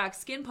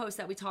skin post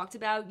that we talked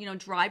about,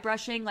 dry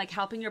brushing, like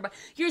helping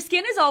your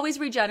skin is always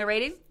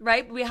regenerating,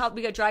 right? We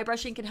got dry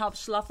brushing can help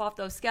slough off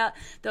those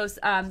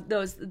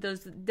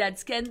dead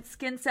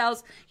skin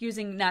cells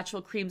using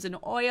natural creams and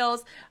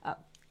oils.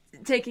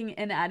 Taking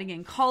and adding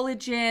in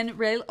collagen,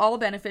 really all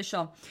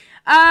beneficial.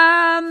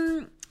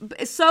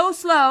 So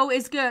slow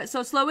is good.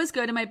 So slow is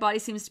good, and my body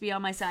seems to be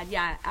on my side.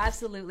 Yeah,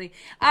 absolutely.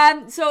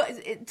 So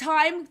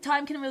time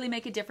can really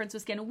make a difference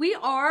with skin. We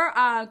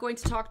are going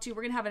to talk to.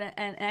 We're going to have an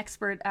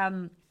expert.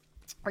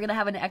 We're going to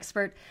have an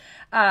expert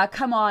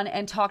come on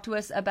and talk to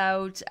us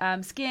about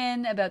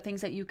skin, about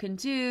things that you can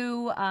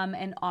do,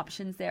 and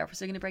options there.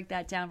 So we're going to break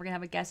that down. We're going to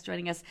have a guest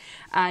joining us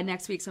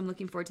next week, so I'm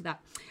looking forward to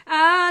that.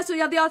 So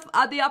you have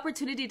the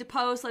opportunity to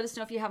post. Let us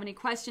know if you have any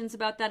questions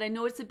about that. I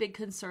know it's a big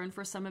concern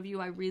for some of you.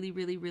 I really,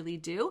 really, really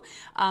do.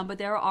 But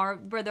there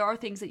are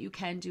things that you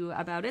can do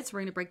about it. So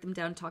we're going to break them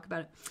down and talk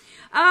about it.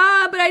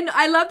 But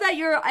I love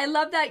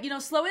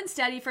that slow and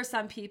steady for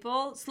some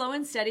people. Slow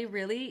and steady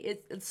really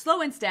it's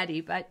slow and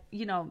steady, but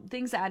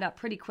things add up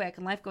pretty quick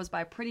and life goes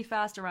by pretty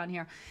fast around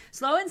here.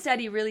 Slow and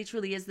steady really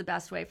truly is the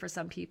best way for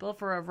some people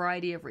for a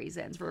variety of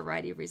reasons.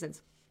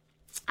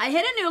 I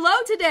hit a new low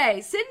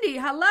today. Cindy,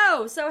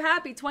 hello. So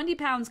happy. 20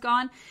 pounds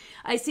gone.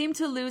 I seem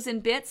to lose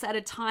in bits at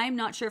a time.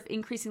 Not sure if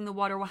increasing the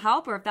water will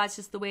help or if that's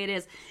just the way it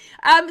is.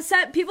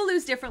 People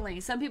lose differently.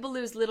 Some people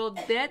lose little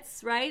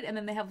bits, right? And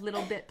then they have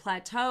little bit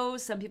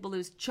plateaus. Some people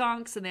lose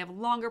chunks and they have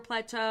longer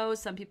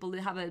plateaus. Some people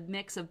have a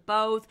mix of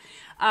both.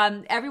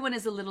 Everyone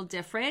is a little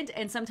different.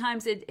 And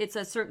sometimes it's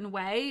a certain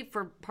way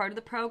for part of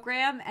the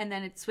program and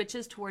then it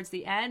switches towards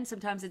the end.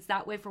 Sometimes it's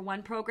that way for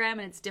one program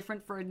and it's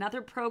different for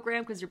another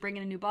program because you're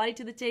bringing a new body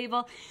to the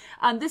table.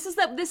 This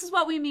is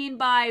what we mean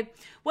by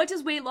what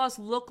does weight loss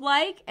look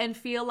like and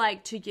feel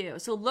like to you.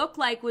 So look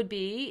like would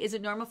be, is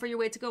it normal for your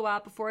weight to go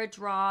up before it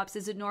drops?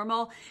 Is it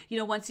normal,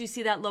 once you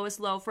see that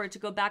lowest low for it to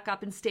go back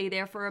up and stay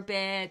there for a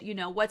bit?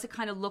 What's it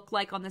kind of look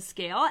like on the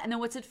scale? And then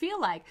what's it feel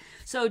like?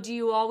 So do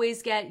you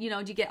always get,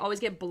 always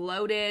get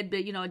bloated, but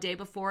a day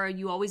before? Are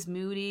you always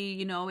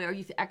moody? Are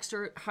you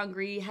extra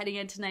hungry heading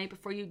in tonight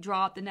before you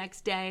drop the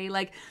next day?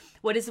 Like,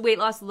 what does weight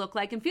loss look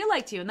like and feel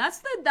like to you? And that's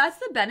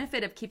the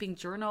benefit of keeping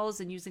journals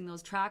and using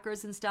those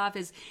trackers and stuff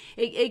is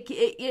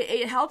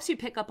it helps you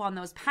pick up on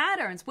those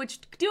patterns, which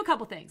do a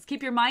couple things.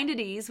 Keep your mind at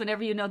ease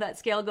whenever that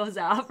scale goes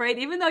up, right?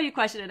 Even though you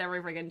question it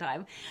every friggin'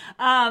 time.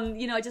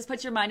 It just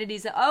puts your mind at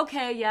ease that,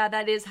 okay, yeah,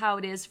 that is how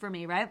it is for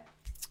me, right?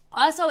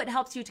 Also, it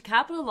helps you to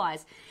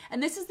capitalize.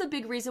 And this is the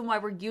big reason why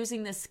we're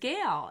using the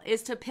scale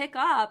is to pick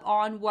up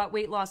on what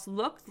weight loss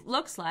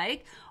looks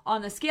like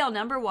on the scale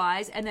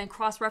number-wise and then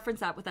cross-reference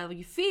that with how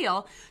you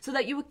feel so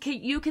that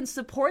you can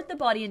support the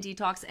body in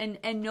detox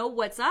and know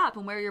what's up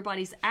and where your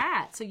body's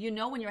at. So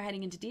when you're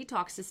heading into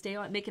detox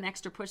to make an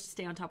extra push to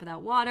stay on top of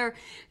that water,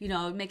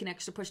 make an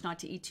extra push not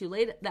to eat too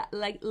late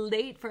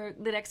for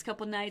the next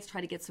couple of nights,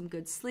 try to get some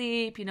good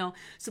sleep,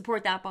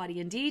 support that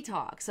body in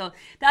detox. So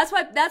that's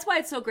why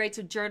it's so great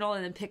to journal journal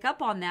and then pick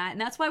up on that.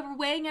 And that's why we're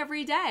weighing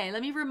every day.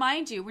 Let me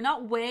remind you, we're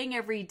not weighing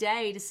every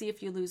day to see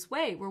if you lose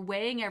weight. We're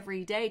weighing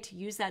every day to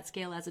use that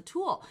scale as a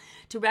tool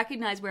to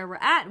recognize where we're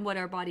at and what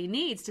our body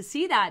needs to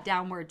see that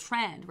downward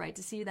trend, right?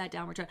 To see that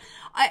downward trend.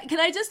 Can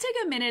I just take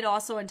a minute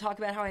also and talk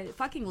about how I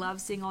fucking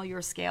love seeing all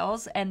your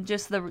scales and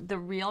just the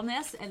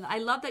realness? And I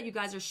love that you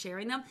guys are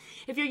sharing them.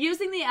 If you're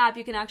using the app,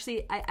 you can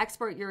actually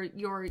export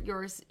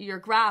your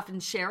graph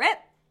and share it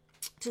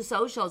to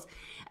socials.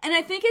 And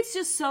I think it's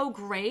just so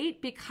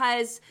great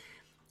because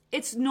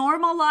it's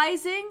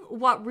normalizing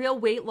what real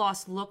weight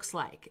loss looks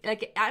like.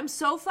 Like, I'm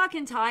so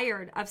fucking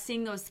tired of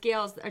seeing those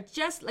scales that are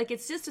just like,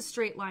 it's just a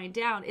straight line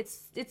down.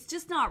 It's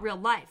just not real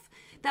life.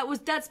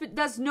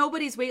 That's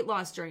nobody's weight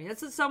loss journey.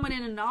 That's someone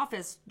in an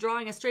office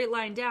drawing a straight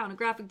line down, a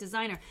graphic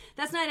designer.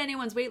 That's not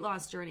anyone's weight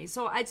loss journey.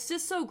 So it's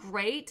just so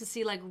great to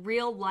see like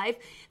real life,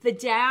 the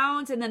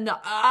downs and then the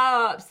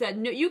ups.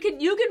 That you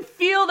can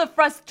feel the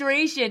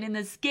frustration in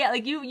the scale.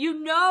 Like you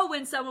know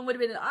when someone would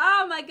have been,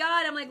 oh my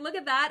God, I'm like, look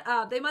at that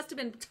up. They must have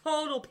been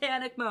total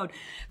panic mode,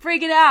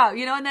 freaking out,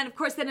 you know. And then of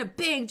course then a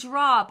big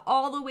drop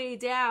all the way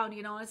down,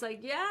 you know. It's like,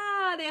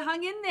 yeah, they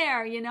hung in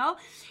there, you know.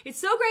 It's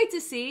so great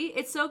to see.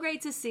 It's so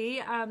great to see.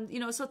 You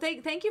know, so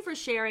thank you for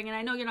sharing. And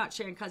I know you're not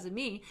sharing because of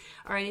me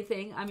or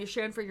anything. You're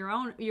sharing for your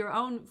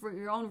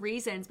own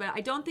reasons. But I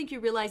don't think you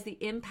realize the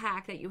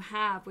impact that you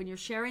have when you're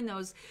sharing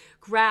those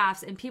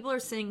graphs and people are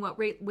seeing what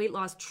weight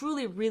loss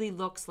truly really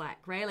looks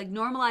like, right? Like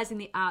normalizing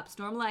the ups,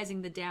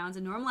 normalizing the downs,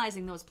 and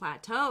normalizing those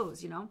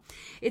plateaus. You know,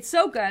 it's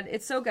so good.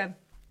 It's so good.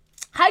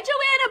 Hi,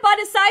 Joanna. Bought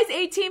a size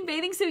 18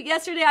 bathing suit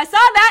yesterday. I saw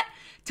that.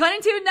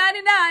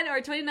 $22.99 or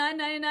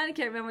 $29.99. I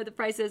can't remember what the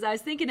price is. I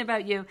was thinking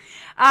about you.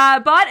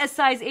 Bought a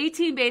size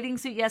 18 bathing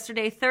suit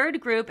yesterday, third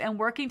group, and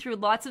working through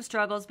lots of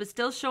struggles, but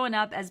still showing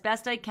up as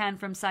best I can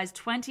from size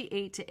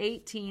 28 to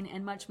 18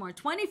 and much more.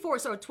 24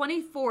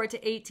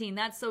 to 18.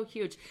 That's so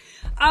huge.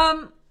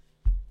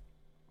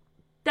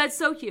 That's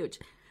so huge.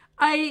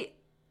 I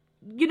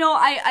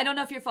don't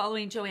know if you're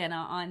following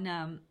Joanna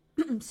on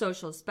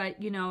socials, but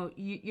you know,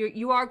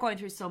 you are going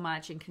through so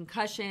much and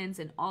concussions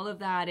and all of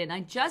that, and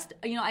I just,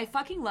 you know, I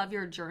fucking love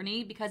your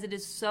journey because it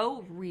is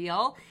so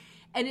real,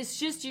 and it's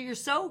just you're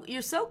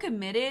so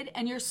committed,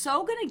 and you're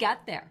so gonna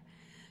get there.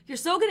 You're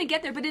so gonna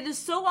get there, but it is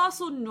so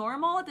also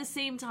normal at the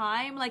same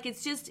time. Like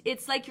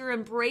it's like you're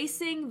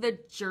embracing the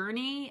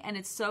journey, and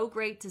it's so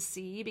great to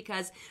see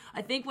because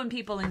I think when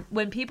people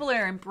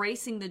are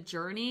embracing the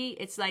journey,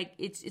 it's like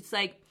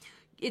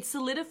it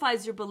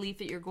solidifies your belief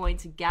that you're going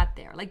to get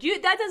there. Like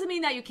that doesn't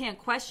mean that you can't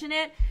question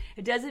it.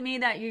 It doesn't mean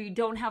that you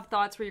don't have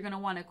thoughts where you're going to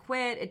want to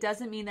quit. It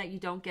doesn't mean that you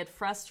don't get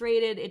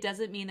frustrated. It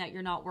doesn't mean that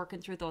you're not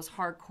working through those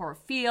hardcore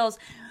feels.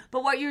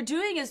 But what you're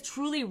doing is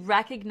truly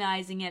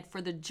recognizing it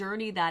for the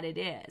journey that it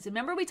is.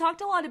 Remember, we talked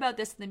a lot about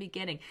this in the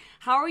beginning.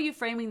 How are you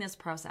framing this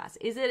process?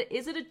 Is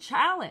it a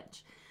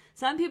challenge?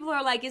 Some people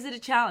are like, is it a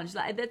challenge?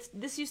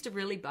 This used to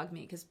really bug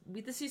me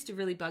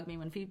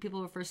when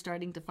people were first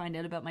starting to find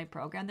out about my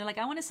program. They're like,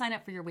 I want to sign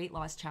up for your weight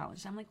loss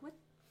challenge. I'm like, what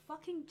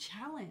fucking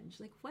challenge?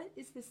 Like, what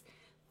is this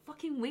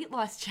fucking weight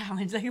loss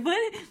challenge? Like,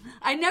 what?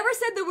 I never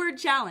said the word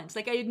challenge.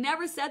 Like, I had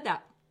never said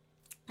that.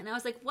 And I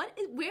was like, why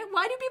do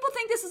people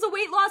think this is a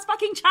weight loss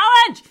fucking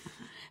challenge?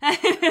 And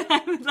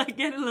I was like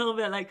getting a little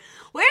bit like,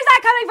 where's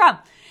that coming from?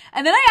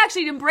 And then I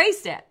actually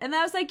embraced it. And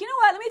I was like, you know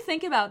what? Let me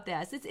think about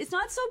this. It's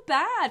not so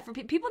bad. For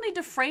people need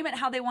to frame it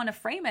how they want to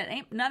frame it. It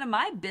ain't none of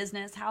my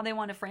business how they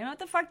want to frame it. What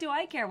the fuck do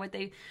I care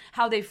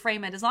how they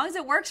frame it? As long as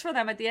it works for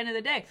them at the end of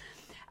the day.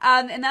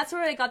 And that's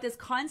where I got this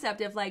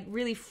concept of like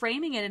really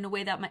framing it in a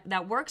way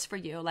that works for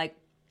you. Like,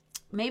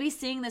 maybe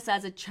seeing this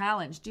as a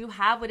challenge. Do you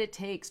have what it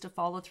takes to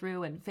follow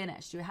through and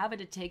finish? Do you have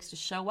what it takes to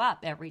show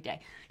up every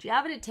day? Do you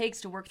have what it takes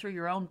to work through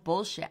your own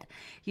bullshit,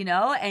 you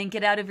know, and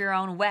get out of your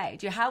own way?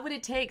 Do you have what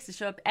it takes to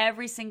show up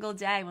every single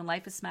day when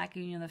life is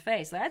smacking you in the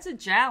face? That's a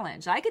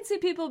challenge. I could see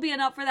people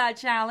being up for that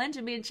challenge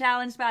and being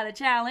challenged by the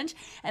challenge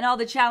and all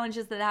the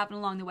challenges that happen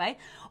along the way.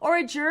 Or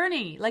a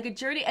journey,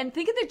 and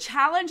think of the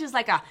challenge as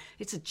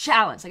it's a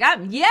challenge. Like,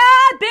 yeah,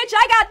 bitch,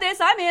 I got this.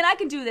 I'm in, I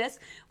can do this.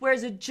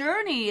 Whereas a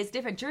journey is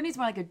different. Journey is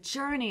more like a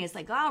journey. It's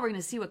like, oh, we're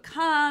going to see what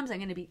comes. I'm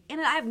going to be in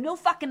it. I have no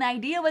fucking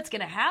idea what's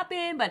going to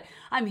happen, but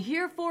I'm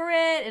here for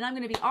it. And I'm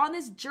going to be on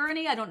this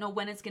journey. I don't know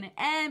when it's going to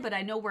end, but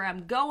I know where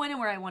I'm going and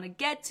where I want to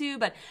get to,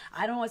 but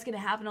I don't know what's going to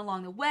happen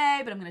along the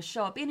way, but I'm going to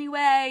show up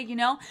anyway, you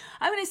know.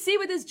 I'm going to see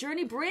what this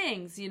journey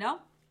brings, you know.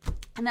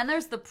 And then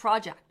there's the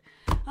project.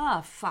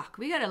 Oh, fuck.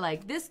 We gotta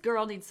this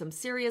girl needs some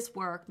serious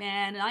work,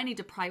 man. And I need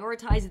to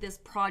prioritize this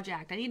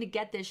project. I need to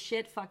get this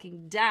shit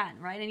fucking done,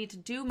 right? I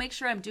need to make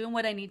sure I'm doing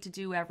what I need to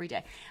do every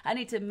day. I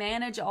need to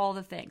manage all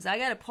the things. I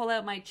gotta pull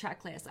out my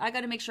checklist. I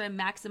gotta make sure I'm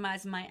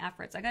maximizing my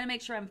efforts. I gotta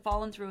make sure I'm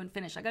following through and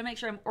finish. I gotta make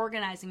sure I'm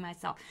organizing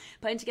myself,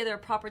 putting together a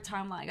proper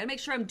timeline. I gotta make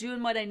sure I'm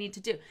doing what I need to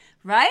do,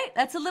 right?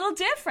 That's a little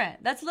different.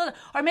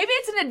 Or maybe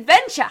it's an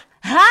adventure.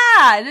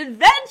 An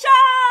adventure!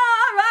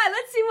 All right,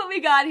 let's see what we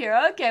got here?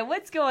 Okay,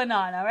 what's going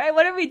on? All right,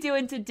 what are we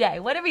doing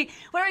today? What are we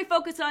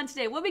focused on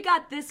today? What we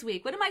got this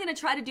week? What am I going to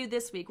try to do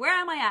this week? Where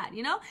am I at?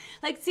 You know,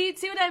 like see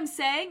what I'm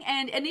saying?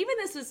 And even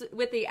this is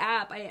with the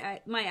app.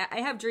 I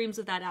have dreams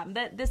with that app.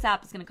 This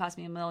app is going to cost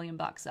me $1 million.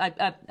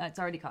 It's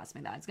already cost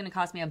me that. It's going to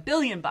cost me $1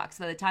 billion by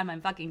the time I'm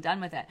fucking done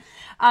with it.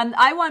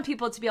 I want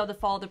people to be able to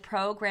follow the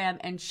program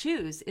and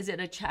choose. Is it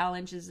a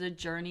challenge? Is it a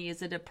journey?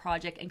 Is it a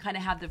project? And kind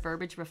of have the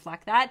verbiage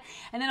reflect that.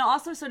 And then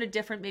also sort of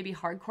different, maybe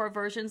hardcore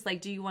versions.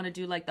 Like, do you want to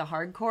do like the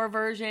hardcore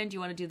version? Do you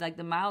want to do like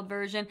the mild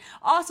version?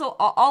 Also,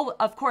 all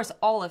of course,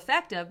 all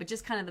effective, but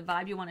just kind of the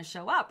vibe you want to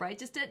show up, right?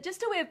 Just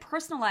a way of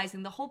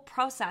personalizing the whole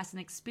process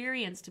and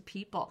experience to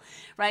people,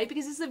 right?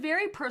 Because it's a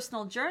very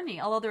personal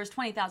journey. Although there's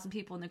 20,000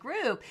 people in the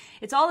group,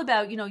 it's all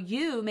about,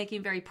 you making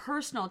it very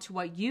personal to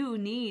what you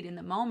need in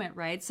the moment,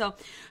 right? So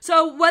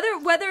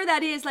whether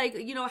that is like,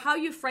 how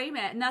you frame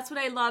it, and that's what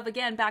I love.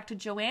 Again, back to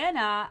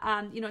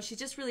Joanna, she's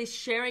just really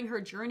sharing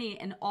her journey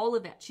and all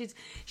of it.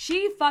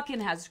 She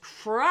fucking has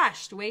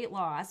crushed weight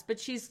loss,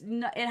 but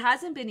it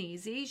hasn't been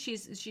easy.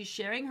 She's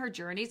sharing her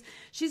journeys.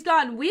 She's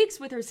gone weeks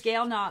with her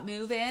scale not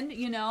moving.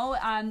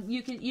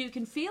 You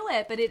can feel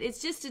it, but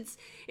it's just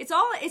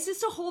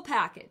a whole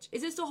package.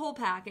 It's just a whole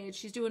package.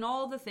 She's doing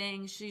all the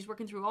things. She's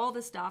working through all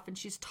the stuff, and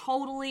she's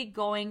totally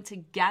going to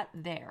get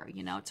there.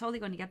 Totally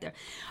going to get there.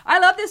 I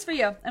love this for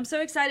you. I'm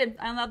so excited.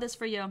 I love this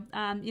for you.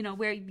 I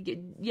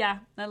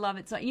love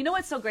it. So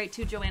what's so great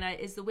too, Joanna,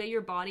 is the way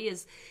your body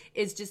is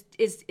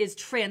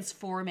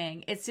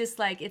transforming. It's just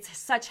like, it's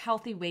such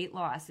healthy weight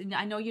loss. And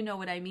I know you know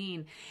what I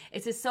mean.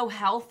 It's just so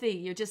healthy.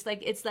 You're just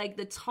like, it's like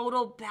the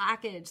total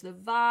package, the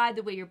vibe,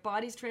 the way your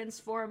body's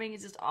transforming.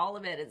 It's just all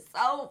of it. It's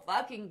so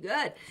fucking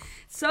good.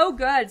 So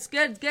good. It's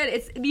good.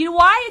 It's,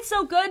 why it's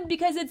so good?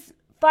 Because it's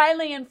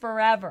finally and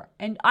forever.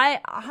 And I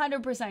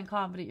 100%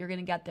 confident you're going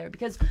to get there,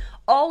 because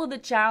all of the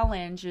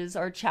challenges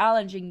are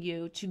challenging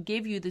you to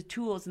give you the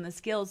tools and the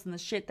skills and the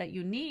shit that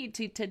you need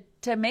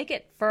to make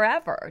it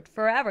forever.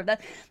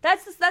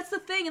 That's the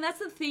thing. And that's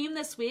the theme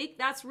this week.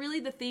 That's really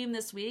the theme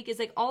this week, is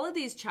like all of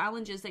these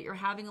challenges that you're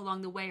having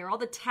along the way, or all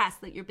the tests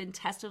that you've been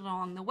tested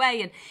along the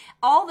way, and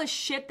all the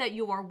shit that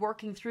you are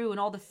working through, and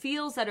all the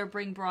feels that are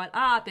being brought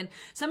up. And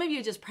some of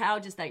you are just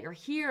proud just that you're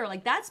here.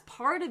 Like, that's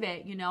part of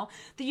it.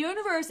 The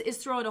universe is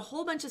throwing a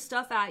whole bunch of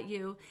stuff at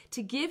you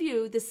to give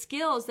you the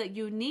skills that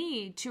you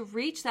need to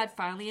reach that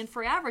finally and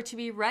forever, to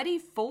be ready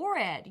for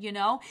it,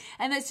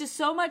 and it's just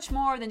so much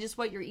more than just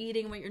what you're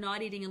eating, what you're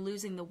not eating, and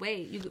losing the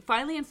weight. You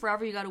finally and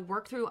forever, you got to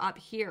work through up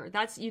here.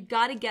 You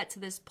got to get to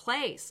this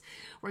place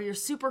where you're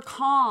super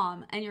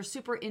calm and you're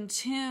super in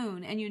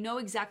tune, and you know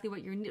exactly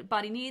what your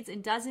body needs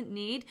and doesn't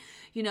need,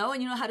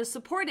 and you know how to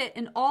support it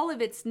in all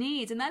of its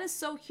needs. And that is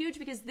so huge,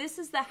 because this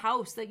is the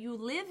house that you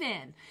live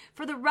in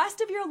for the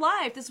rest of your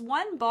life. This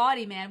one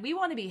body, man. We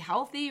want to be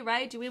healthy,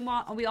 right?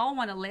 We all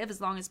want to live as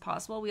long as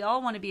possible. We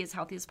all want to be as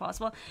healthy as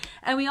possible,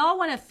 and we all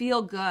want to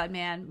feel good,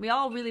 man. We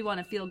all really want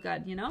to feel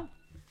good,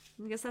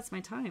 I guess that's my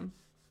time.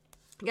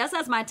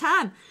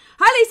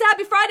 Hi, Lisa.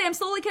 Happy Friday. I'm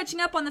slowly catching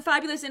up on the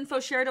fabulous info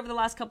shared over the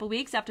last couple of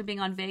weeks after being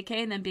on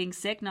vacay and then being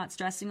sick, not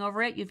stressing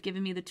over it. You've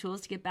given me the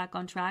tools to get back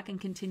on track and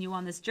continue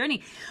on this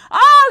journey.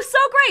 Oh, so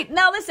great.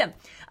 Now, listen,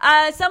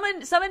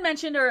 someone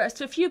mentioned, or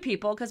a few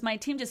people, because my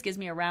team just gives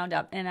me a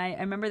roundup, and I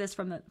remember this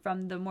from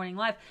the morning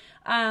live.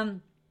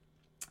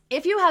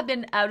 If you have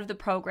been out of the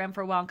program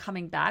for a while and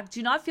coming back,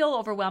 do not feel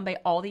overwhelmed by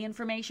all the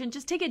information.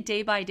 Just take it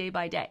day by day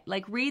by day.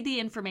 Like, read the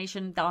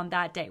information on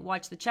that day.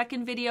 Watch the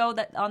check-in video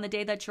on the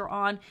day that you're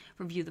on.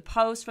 Review the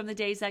post from the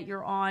days that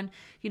you're on.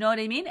 You know what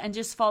I mean? And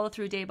just follow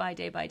through day by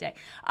day by day.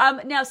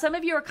 Now, some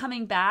of you are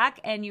coming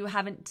back and you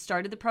haven't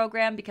started the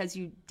program because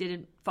you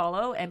didn't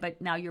follow, but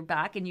now you're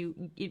back,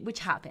 which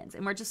happens.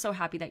 And we're just so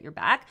happy that you're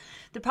back.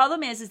 The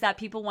problem is that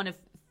people want to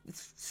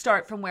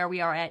start from where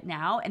we are at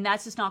now, and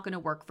that's just not going to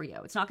work for you.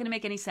 It's not going to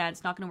make any sense.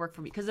 It's not going to work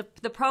for me, because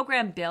the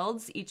program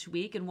builds each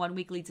week, and one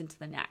week leads into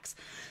the next.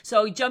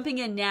 So jumping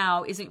in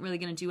now isn't really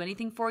going to do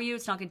anything for you.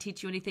 It's not going to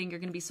teach you anything. You're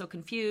going to be so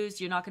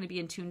confused. You're not going to be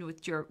in tune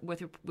with your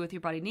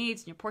body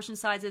needs and your portion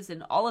sizes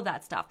and all of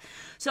that stuff.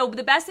 So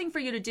the best thing for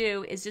you to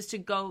do is just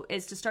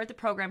to start the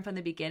program from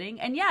the beginning.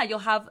 And yeah, you'll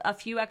have a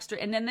few extra.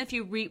 And then if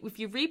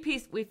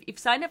you've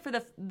signed up for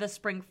the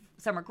spring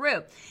summer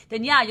group,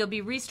 then yeah, you'll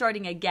be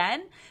restarting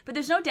again. But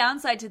there's no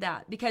downside to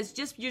that, because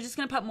you're just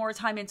going to put more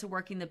time into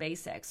working the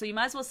basics. So you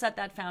might as well set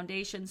that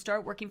foundation,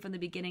 start working from the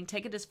beginning,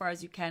 take it as far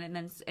as you can,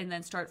 and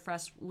then start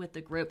fresh with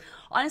the group.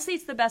 Honestly,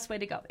 it's the best way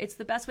to go. It's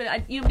the best way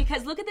to,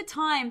 because look at the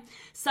time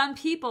some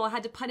people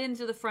had to put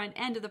into the front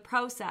end of the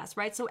process,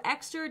 right? So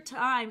extra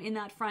time in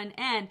that front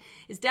end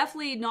is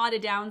definitely not a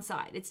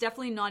downside. It's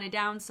definitely not a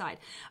downside.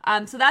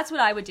 So that's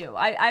what I would do.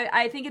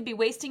 I think it'd be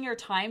wasting your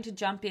time to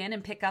jump in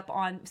and pick up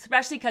on,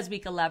 especially because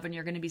week 11,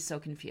 you're going to be so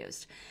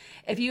confused.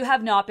 If you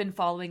have not been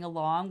following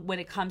along, when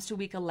it comes to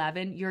week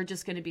 11, you're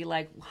just going to be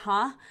like,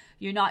 huh?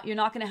 You're not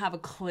going to have a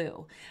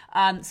clue.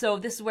 So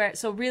this is where,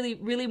 so really,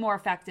 really more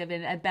effective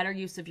and a better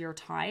use of your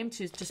time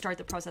to start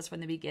the process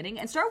from the beginning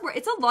and start where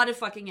it's a lot of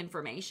fucking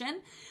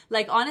information.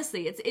 Like,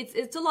 honestly,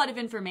 it's a lot of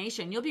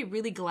information. You'll be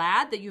really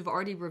glad that you've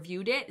already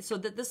reviewed it, so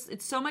that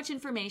it's so much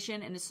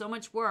information and it's so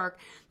much work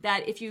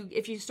that if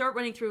you start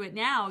running through it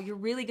now, you're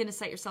really going to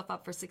set yourself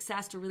up for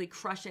success to really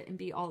crush it and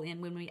be all in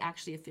when we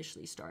actually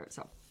officially start.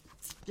 So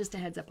just a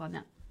heads up on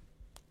that.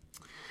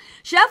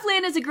 Chef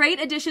Lynn is a great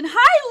addition.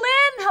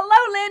 Hi, Lynn.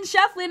 Hello, Lynn.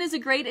 Chef Lynn is a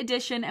great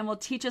addition and will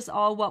teach us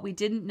all what we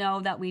didn't know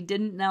that we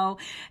didn't know.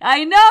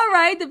 I know,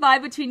 right? The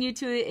vibe between you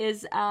two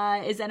is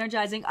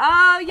energizing.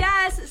 Oh,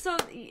 yes. So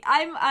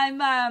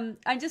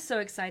I'm just so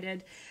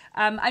excited.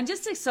 I'm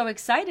just so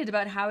excited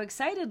about how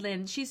excited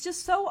Lynn. She's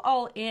just so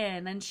all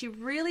in, and she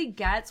really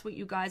gets what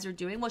you guys are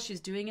doing. Well,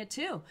 she's doing it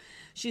too.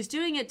 She's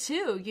doing it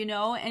too, you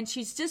know, and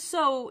she's just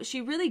so, she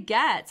really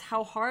gets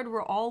how hard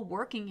we're all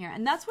working here.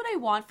 And that's what I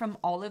want from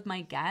all of my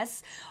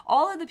guests,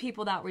 all of the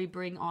people that we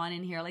bring on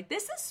in here. Like,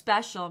 this is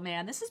special,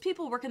 man. This is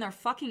people working their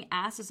fucking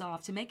asses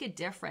off to make a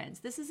difference.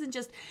 This isn't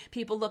just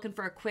people looking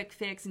for a quick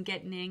fix and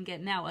getting in,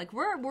 getting out. Like,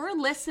 we're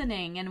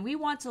listening, and we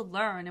want to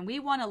learn, and we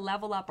want to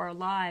level up our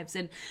lives.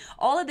 And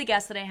all of the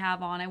guests that I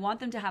have on, I want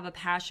them to have a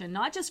passion,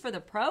 not just for the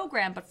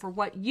program, but for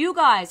what you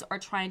guys are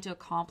trying to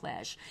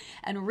accomplish,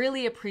 and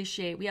really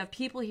appreciate. We have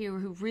people here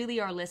who really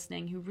are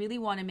listening, who really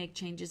want to make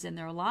changes in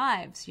their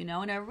lives, you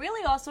know, and are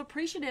really also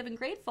appreciative and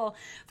grateful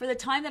for the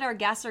time that our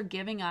guests are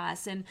giving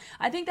us. And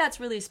I think that's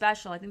really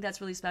special.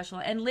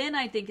 And Lynn,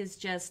 I think, is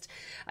just,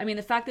 I mean,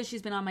 the fact that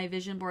she's been on my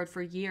vision board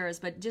for years,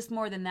 but just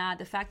more than that,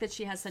 the fact that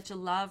she has such a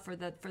love for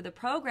the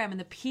program and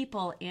the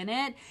people in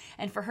it,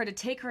 and for her to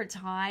take her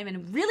time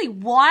and really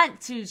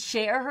want to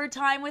share her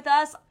time with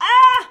us.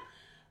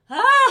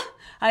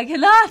 I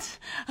cannot.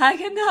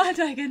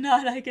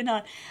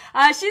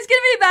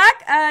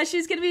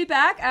 She's going to be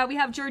back. We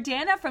have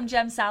Jordana from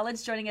Gem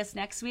Salads joining us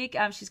next week.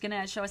 She's going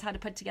to show us how to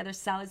put together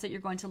salads that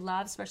you're going to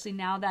love, especially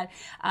now that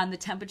the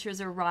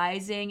temperatures are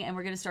rising and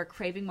we're going to start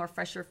craving more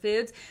fresher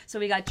foods. So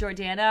we got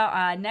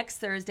Jordana next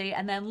Thursday,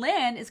 and then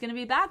Lynn is going to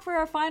be back for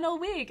our final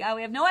week.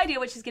 We have no idea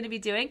what she's going to be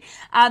doing.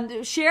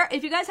 Share,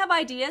 if you guys have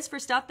ideas for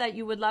stuff that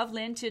you would love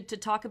Lynn to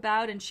talk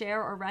about and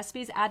share, or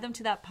recipes, add them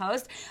to that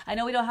post. I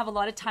know we don't have a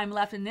lot of time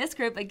left in this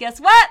group, but guess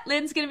what?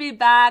 Lynn's going to be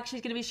back.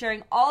 She's going to be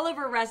sharing all of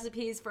her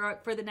recipes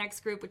for the next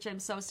group, which I'm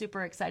so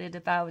super excited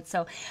about.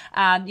 So,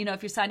 you know,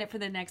 if you're signed up for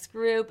the next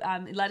group,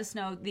 let us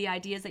know the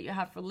ideas that you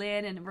have for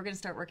Lynn, and we're going to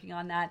start working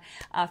on that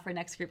for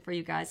next group for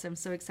you guys. So I'm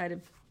so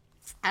excited.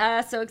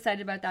 So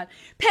excited about that.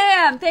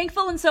 Pam,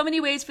 thankful in so many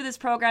ways for this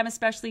program,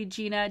 especially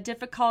Gina.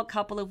 Difficult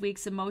couple of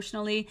weeks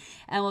emotionally,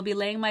 and will be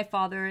laying my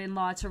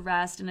father-in-law to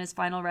rest in his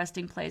final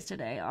resting place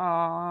today.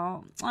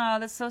 Oh,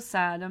 that's so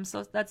sad.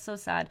 That's so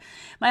sad.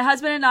 My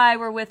husband and I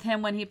were with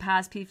him when he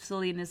passed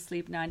peacefully in his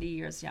sleep, 90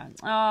 years young.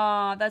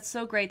 Oh, that's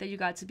so great that you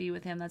got to be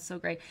with him. That's so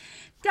great.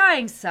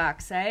 Dying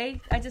sucks, eh?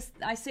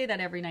 I say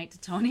that every night to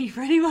Tony,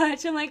 pretty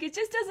much. I'm like, it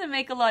just doesn't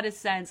make a lot of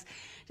sense.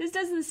 Just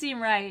doesn't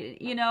seem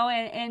right, you know,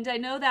 and I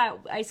know that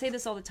I say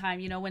this all the time,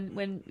 you know,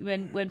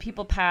 when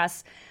people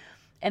pass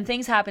and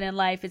things happen in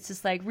life, it's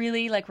just like,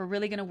 really, like, we're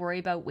really going to worry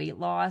about weight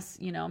loss,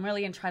 you know, I'm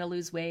really going to try to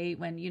lose weight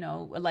when, you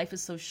know, life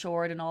is so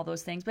short and all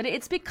those things. But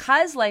it's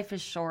because life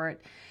is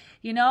short,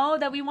 you know,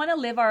 that we want to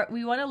live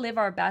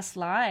our best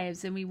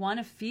lives, and we want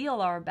to feel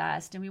our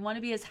best, and we want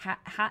to be as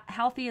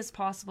healthy as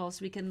possible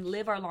so we can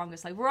live our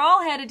longest life. We're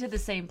all headed to the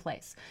same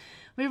place.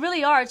 We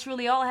really are. It's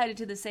really all headed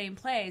to the same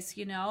place,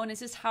 you know, and it's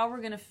just how we're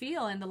going to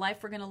feel and the life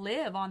we're going to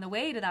live on the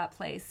way to that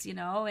place, you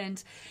know,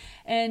 and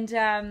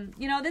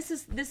you know, this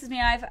is me.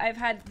 I've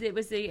had, it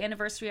was the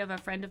anniversary of a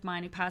friend of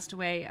mine who passed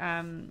away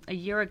a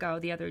year ago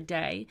the other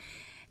day.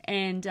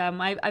 And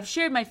I've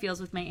shared my feels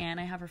with my aunt.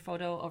 I have her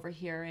photo over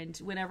here. And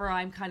whenever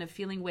I'm kind of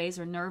feeling ways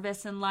or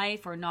nervous in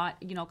life, or not,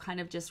 you know, kind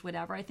of just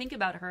whatever, I think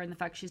about her and the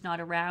fact she's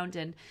not around.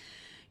 And,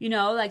 you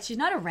know, like, she's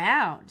not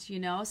around, you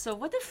know, so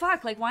what the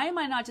fuck, like, why am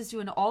I not just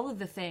doing all of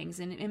the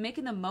things and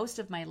making the most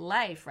of my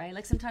life, right?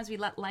 Like, sometimes we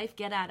let life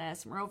get at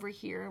us, and we're over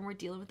here and we're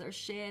dealing with our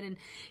shit, and,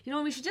 you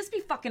know, we should just be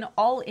fucking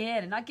all in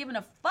and not giving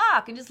a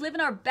fuck and just living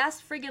our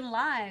best friggin'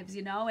 lives,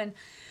 you know. And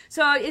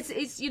so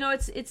it's you know,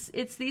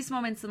 it's these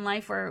moments in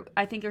life where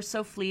I think are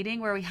so fleeting,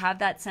 where we have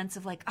that sense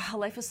of like, oh,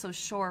 life is so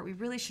short, we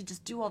really should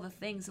just do all the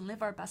things and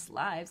live our best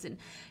lives, and,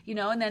 you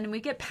know, and then we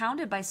get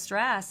pounded by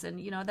stress, and,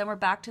 you know, then we're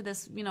back to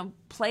this, you know,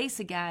 place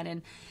again.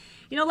 And,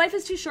 you know, life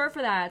is too short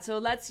for that. So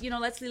let's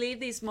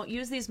leave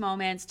use these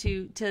moments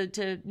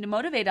to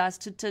motivate us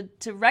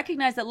to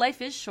recognize that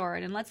life is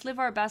short, and let's live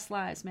our best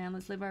lives, man.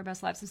 Let's live our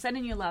best lives. I'm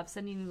sending you love.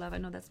 I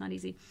know that's not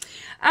easy.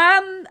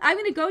 I'm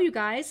going to go, you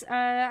guys.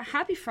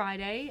 Happy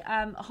Friday.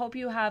 Hope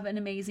you have an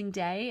amazing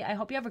day. I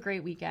hope you have a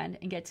great weekend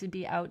and get to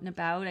be out and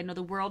about. I know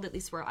the world, at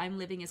least where I'm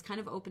living, is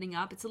kind of opening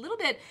up. It's a little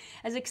bit,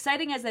 as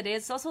exciting as it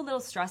is, it's also a little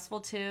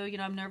stressful too. You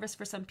know, I'm nervous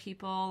for some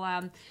people.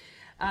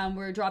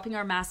 We're dropping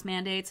our mask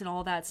mandates and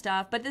all that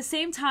stuff. But at the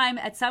same time,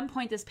 at some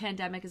point, this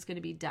pandemic is going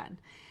to be done.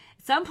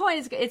 At some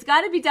point, it's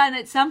got to be done.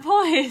 At some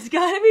point, it's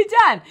got to be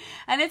done.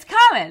 And it's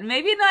coming.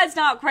 Maybe that's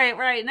not quite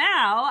right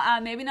now.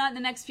 Maybe not in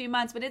the next few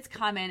months, but it's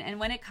coming. And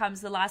when it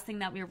comes, the last thing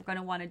that we're going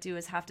to want to do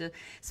is have to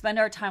spend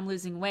our time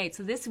losing weight.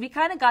 So we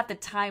kind of got the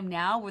time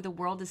now where the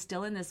world is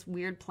still in this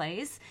weird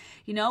place,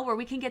 where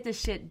we can get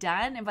this shit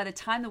done. And by the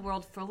time the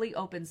world fully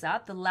opens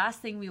up, the last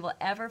thing we will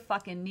ever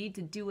fucking need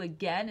to do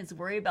again is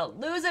worry about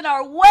losing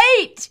our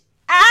weight.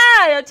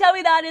 Tell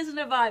me that isn't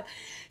a vibe.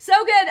 So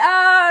good.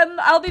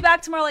 I'll be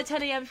back tomorrow at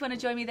 10 a.m. if you want to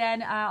join me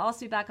then. I'll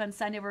also be back on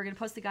Sunday. We're going to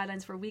post the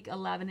guidelines for week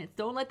 11.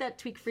 Don't let that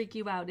tweak freak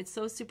you out. It's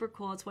so super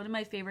cool. It's one of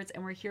my favorites,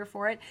 and we're here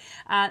for it.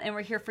 And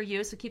we're here for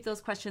you. So keep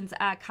those questions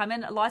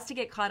coming. Lots to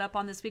get caught up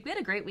on this week. We had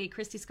a great week.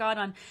 Christy Scott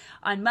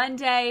on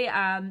Monday,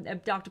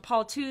 Dr.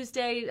 Paul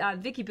Tuesday,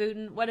 Vicky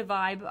Booten. What a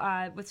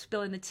vibe with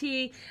Spilling the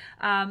Tea.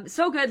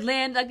 So good,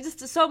 Lynn.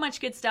 Just so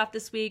much good stuff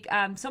this week.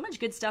 So much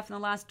good stuff in the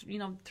last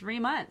 3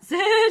 months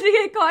to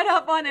get caught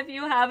up on if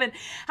you haven't.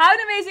 Have an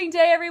amazing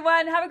day,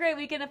 everyone. Have a great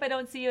weekend if I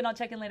don't see you, and I'll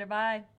check in later. Bye.